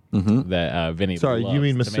that Vinny Sorry, loves. you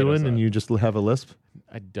mean Tomato Methuen sauce. and you just have a lisp?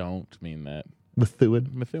 I don't mean that.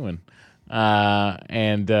 Methuen.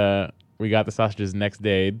 And we got the sausages next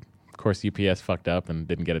day. Of course, UPS fucked up and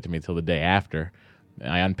didn't get it to me until the day after.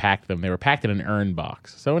 I unpacked them. They were packed in an urn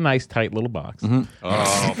box. So a nice, tight little box.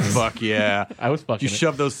 Oh, fuck yeah. I was fucking You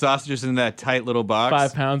shoved those sausages in that tight little box?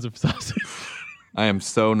 5 pounds of sausage. I am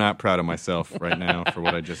so not proud of myself right now for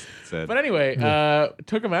what I just said. But anyway,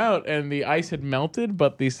 took them out, and the ice had melted,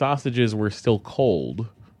 but the sausages were still cold.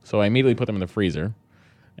 So I immediately put them in the freezer,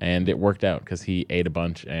 and it worked out because he ate a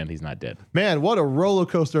bunch, and he's not dead. Man, what a roller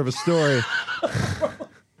coaster of a story.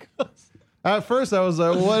 At first, I was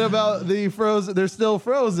like, what about the frozen? They're still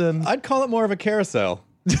frozen. I'd call it more of a carousel.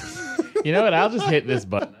 You know what? I'll just hit this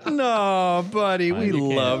button. No, buddy, we You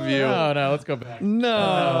can't. love you. No, let's go back.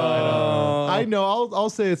 No. I know. I'll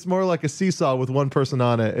say it's more like a seesaw with one person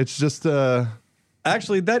on it. It's just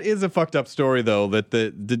Actually, that is a fucked up story, though.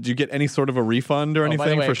 Did you get any sort of a refund or Oh, by the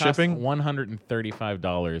anything way, for it cost shipping?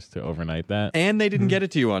 $135 to overnight that. And they didn't get it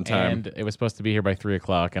to you on time. And it was supposed to be here by 3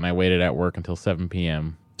 o'clock, and I waited at work until 7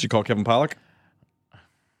 p.m. Did you call Kevin Pollak? I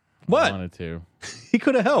What? wanted to. He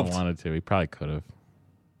could have I helped. wanted to. He probably could have.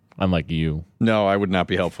 Unlike you. No, I would not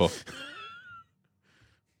be helpful.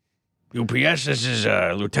 UPS, this is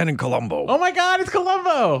Lieutenant Colombo Oh my God, it's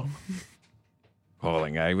Columbo!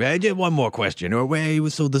 calling. I did one more question.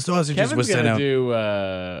 So the sausages were Kevin's sent going to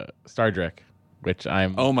out. do Star Trek, which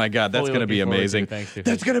I'm. Oh my God, that's fully going to be looking forward to, amazing. thanks to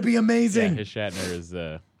That's his- going to be Yeah, amazing. his Shatner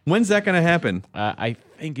is. When's that going to happen? I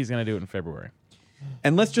think he's going to do it in February.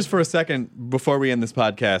 And let's just for a second, before we end this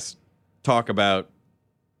podcast, talk about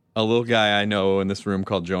a little guy I know in this room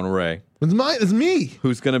called Jonah Ray, it's me.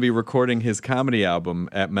 who's going to be recording his comedy album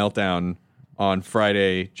at Meltdown on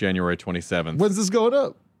Friday, January 27th. When's this going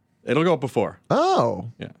up? It'll go up before.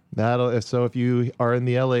 Oh, Yeah. if you are in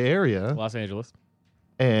the LA area Los Angeles.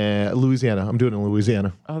 and Louisiana, I'm doing it in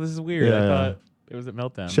Louisiana. Oh, this is weird. Yeah, I yeah. thought it was at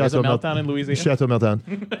Meltdown. There's a Meltdown in Louisiana? Chateau Meltdown.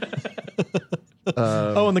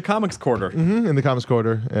 Oh, in the Comics Quarter. In the Comics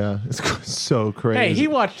Quarter. Yeah, it's so crazy. Hey, he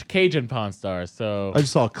watched Cajun Pawn Stars, so. I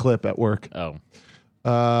just saw a clip at work. Oh.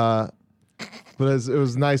 But But it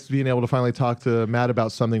was nice being able to finally talk to Matt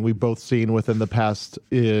about something we've both seen within the past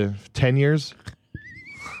 10 years.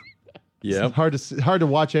 Yeah, hard to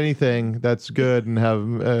watch anything that's good and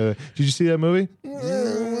have. Did you see that movie?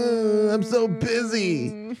 I'm so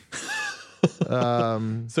busy.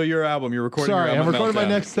 So your album, you're recording. Sorry, your album I'm recording my Meltdown.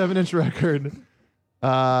 next 7-inch record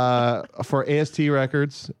for AST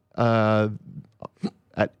Records at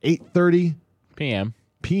 8:30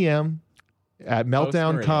 p.m. at Meltdown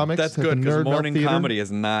Post-morning. Comics. That's at the good because Nerd Melt morning Theater. comedy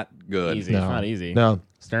is not good. Easy. No. It's not easy. No.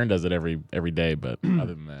 Stern does it every day, but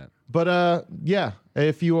other than that. But yeah,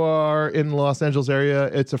 if you are in the Los Angeles area,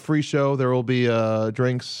 it's a free show. There will be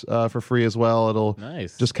drinks for free as well. It'll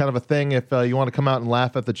Nice. just kind of a thing. If you want to come out and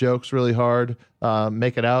laugh at the jokes really hard,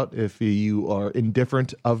 make it out. If you are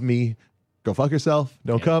indifferent of me, go fuck yourself.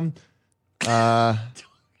 Don't come.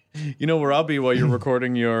 You know where I'll be while you're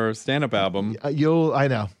recording your stand-up album? I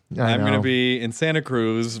know. I'm going to be in Santa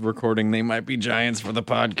Cruz recording They Might Be Giants for the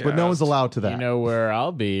podcast. But no one's allowed to that. You know where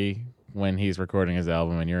I'll be when he's recording his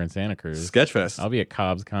album and you're in Santa Cruz? Sketchfest. I'll be at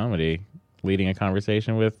Cobb's Comedy leading a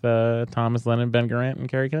conversation with Thomas Lennon, Ben Garant, and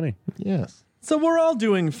Kerry Kenny. Yes. So we're all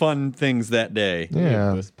doing fun things that day.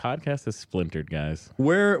 Yeah. This podcast is splintered, guys.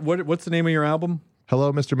 What's the name of your album?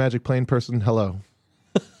 Hello, Mr. Magic Plane Person. Hello.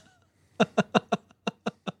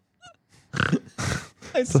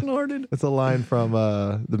 I snorted. It's a line from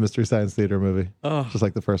the Mystery Science Theater movie. Oh. Just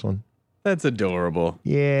like the first one. That's adorable.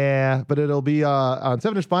 Yeah, but it'll be on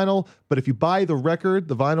 7-inch vinyl. But if you buy the record,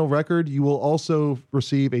 the vinyl record, you will also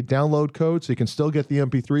receive a download code, so you can still get the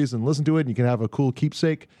MP3s and listen to it, and you can have a cool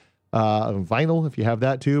keepsake vinyl if you have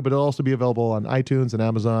that too. But it'll also be available on iTunes and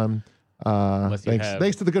Amazon.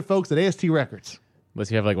 Thanks to the good folks at AST Records.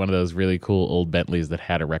 Unless you have like one of those really cool old Bentleys that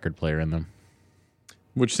had a record player in them.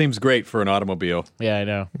 Which seems great for an automobile. Yeah, I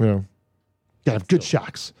know. Yeah, gotta have good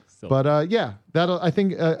shocks. But yeah, I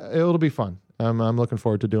think it'll be fun. I'm looking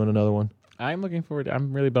forward to doing another one. I'm looking forward.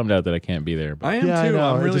 I'm really bummed out that I can't be there. But I am Yeah, I too. know.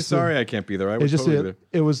 I'm It really just- sorry I can't be there. I It was just totally there.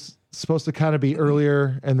 it was supposed to kind of be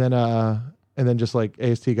earlier, and then just like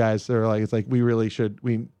AST guys, they're like, it's like we really should.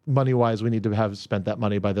 We money wise, we need to have spent that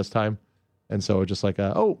money by this time, and so just like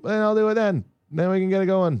then I'll do it then. Then we can get it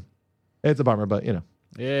going. It's a bummer, but yeah,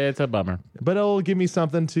 it's a bummer. But it'll give me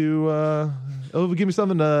something to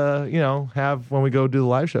have when we go do the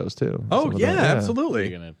live shows too. Oh Some of yeah, that, absolutely.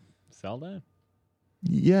 You're gonna sell that?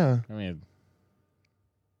 Yeah. I mean,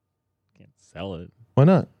 can't sell it. Why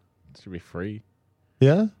not? It should be free.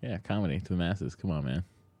 Yeah. Yeah, comedy to the masses. Come on, man.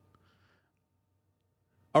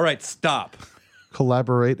 All right, stop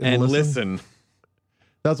Collaborate and listen.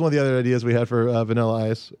 That's one of the other ideas we had for Vanilla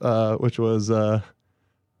Ice, which was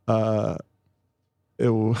it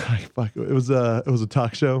was a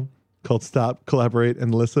talk show called Stop, Collaborate,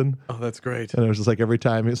 and Listen. Oh, that's great. And it was just like every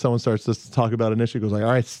time someone starts to talk about an issue, it goes like,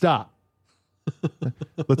 all right, stop.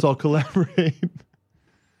 Let's all collaborate.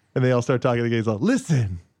 And they all start talking again. He's like,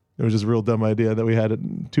 listen. It was just a real dumb idea that we had at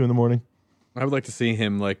 2 a.m. I would like to see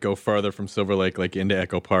him like go farther from Silver Lake, like into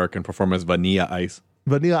Echo Park, and perform as Vanilla Ice.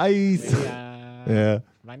 Vanilla Ice. Yeah.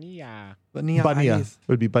 Vanilla. Vanilla. It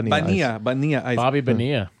would be Vanilla Ice. Vanilla Ice. Bobby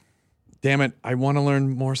Bonilla. Damn it. I want to learn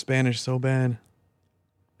more Spanish so bad.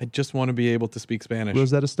 I just want to be able to speak Spanish.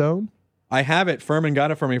 Rosetta Stone? I have it. Furman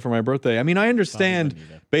got it for me for my birthday. I mean, I understand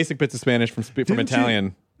basic bits of Spanish from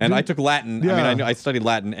Italian. And I took Latin. Yeah. I mean, I studied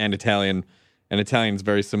Latin and Italian. And Italian's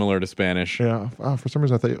very similar to Spanish. Yeah. For some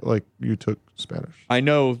reason, I thought like you took Spanish. I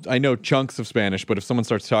know chunks of Spanish, but if someone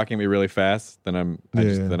starts talking to me really fast, then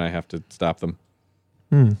then I have to stop them.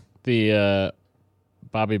 The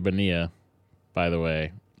Bobby Bonilla, by the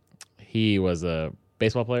way, he was a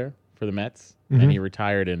baseball player for the Mets, and he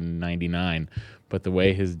retired in '99. But the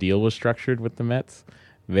way his deal was structured with the Mets,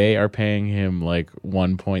 they are paying him like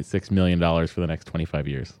 $1.6 million for the next 25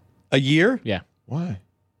 years. A year? Yeah. Why?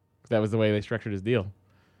 That was the way they structured his deal.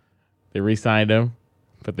 They re-signed him,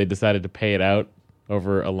 but they decided to pay it out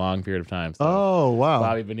over a long period of time. So Oh, wow.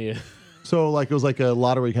 Bobby Bonilla. So like it was like a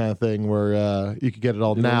lottery kind of thing where you could get it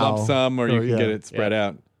all Either now. lump sum or you can yeah. get it spread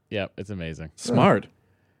out. Yeah, it's amazing. Smart.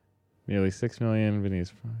 Nearly 6 million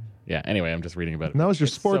Vinny's. Yeah, anyway, I'm just reading about it. And that was your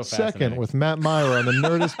It's sports so second fascinating. with Matt Myra on the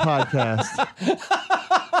Nerdist podcast.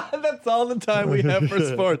 That's all the time we have for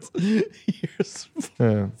sports.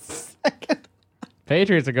 Yeah.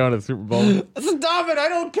 Patriots are going to the Super Bowl. Stop it. I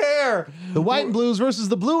don't care. The white and blues versus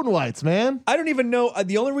the blue and whites, man. I don't even know.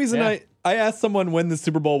 The only reason Yeah. I asked someone when the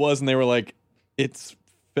Super Bowl was, and they were like, it's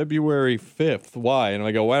February 5th. Why? And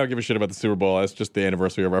I go, well, I don't give a shit about the Super Bowl. That's just the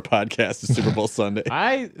anniversary of our podcast, the Super Bowl Sunday.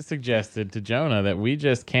 I suggested to Jonah that we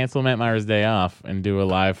just cancel Matt Myra's day off and do a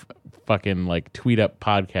live fucking like tweet up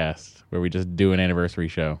podcast where we just do an anniversary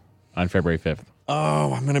show on February 5th.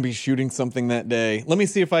 Oh, I'm going to be shooting something that day. Let me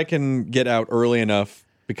see if I can get out early enough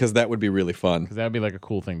because that would be really fun. Because that would be like a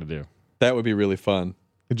cool thing to do. That would be really fun.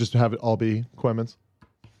 And just have it all be Quemens.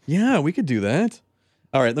 Yeah, we could do that.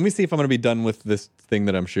 All right, let me see if I'm going to be done with this thing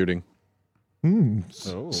that I'm shooting.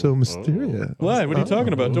 So mysterious. What? What are you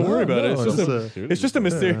talking about? Don't worry about it. It's just a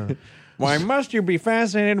mystery. Why must you be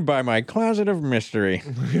fascinated by my closet of mystery?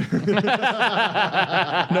 No,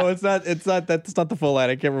 it's not. It's not. That's not the full line.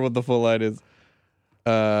 I can't remember what the full line is.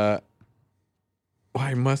 Why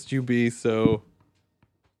must you be so?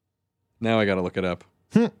 Now I gotta look it up.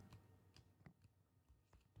 And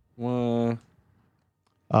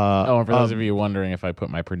for those of you wondering if I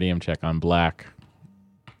put my per diem check on black,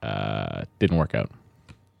 didn't work out.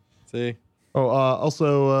 See?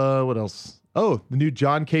 Also, what else? Oh, the new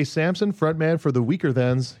John K. Samson, frontman for the Weaker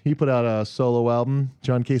Thans. He put out a solo album.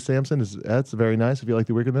 John K. Samson, that's very nice if you like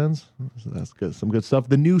the Weaker Thans. So that's good. Some good stuff.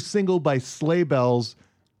 The new single by Sleigh Bells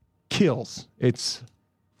kills. It's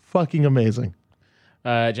fucking amazing.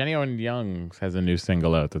 Jenny Owen Young has a new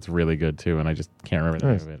single out that's really good too, and I just can't remember the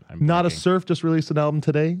name of it. Not a Surf just released an album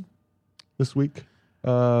today, this week.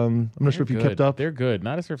 I'm not sure if you kept up. They're good.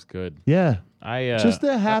 Not a Surf's good. Yeah. thought Just a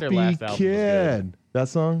their happy last album was kid. That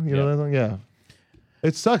song, you know that song? Yeah.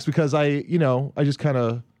 It sucks because I just kind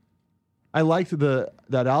of I liked that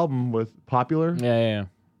album with Popular. Yeah.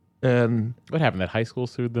 And what happened? That high school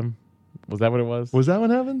sued them? Was that what it was? Was that what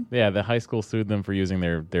happened? Yeah, the high school sued them for using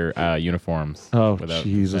their uniforms without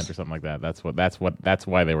consent or something like that. That's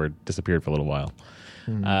why they were disappeared for a little while.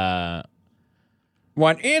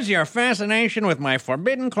 What is your fascination with my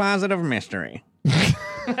forbidden closet of mystery?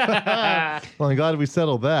 Well, I'm glad we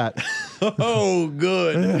settled that. Oh,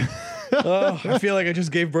 good. I feel like I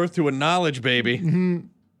just gave birth to a knowledge baby.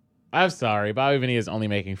 I'm sorry. Bobby Bonilla is only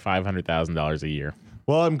making $500,000 a year.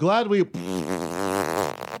 Well, I'm glad we...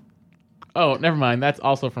 Oh, never mind. That's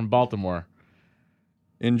also from Baltimore.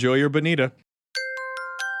 Enjoy your bonita.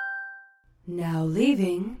 Now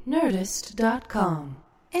leaving Nerdist.com.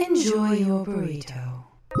 Enjoy your burrito.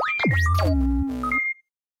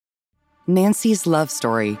 Nancy's love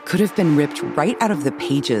story could have been ripped right out of the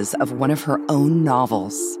pages of one of her own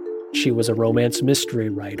novels. She was a romance mystery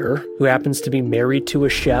writer who happens to be married to a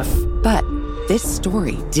chef. But this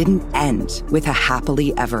story didn't end with a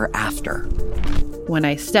happily ever after. When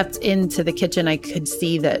I stepped into the kitchen, I could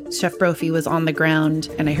see that Chef Brophy was on the ground,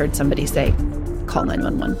 and I heard somebody say, "Call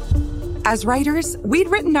 911." As writers, we'd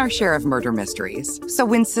written our share of murder mysteries. So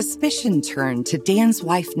when suspicion turned to Dan's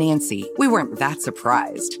wife, Nancy, we weren't that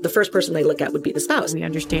surprised. The first person they look at would be the spouse. We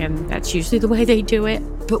understand that's usually the way they do it.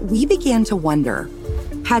 But we began to wonder,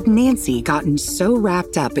 had Nancy gotten so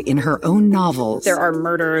wrapped up in her own novels... There are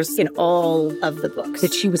murders in all of the books.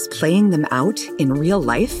 ...that she was playing them out in real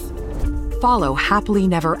life? Follow Happily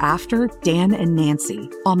Never After, Dan and Nancy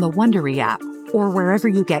on the Wondery app or wherever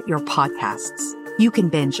you get your podcasts. You can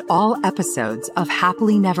binge all episodes of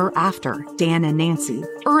Happily Never After, Dan and Nancy,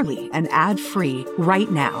 early and ad-free right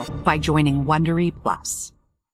now by joining Wondery Plus.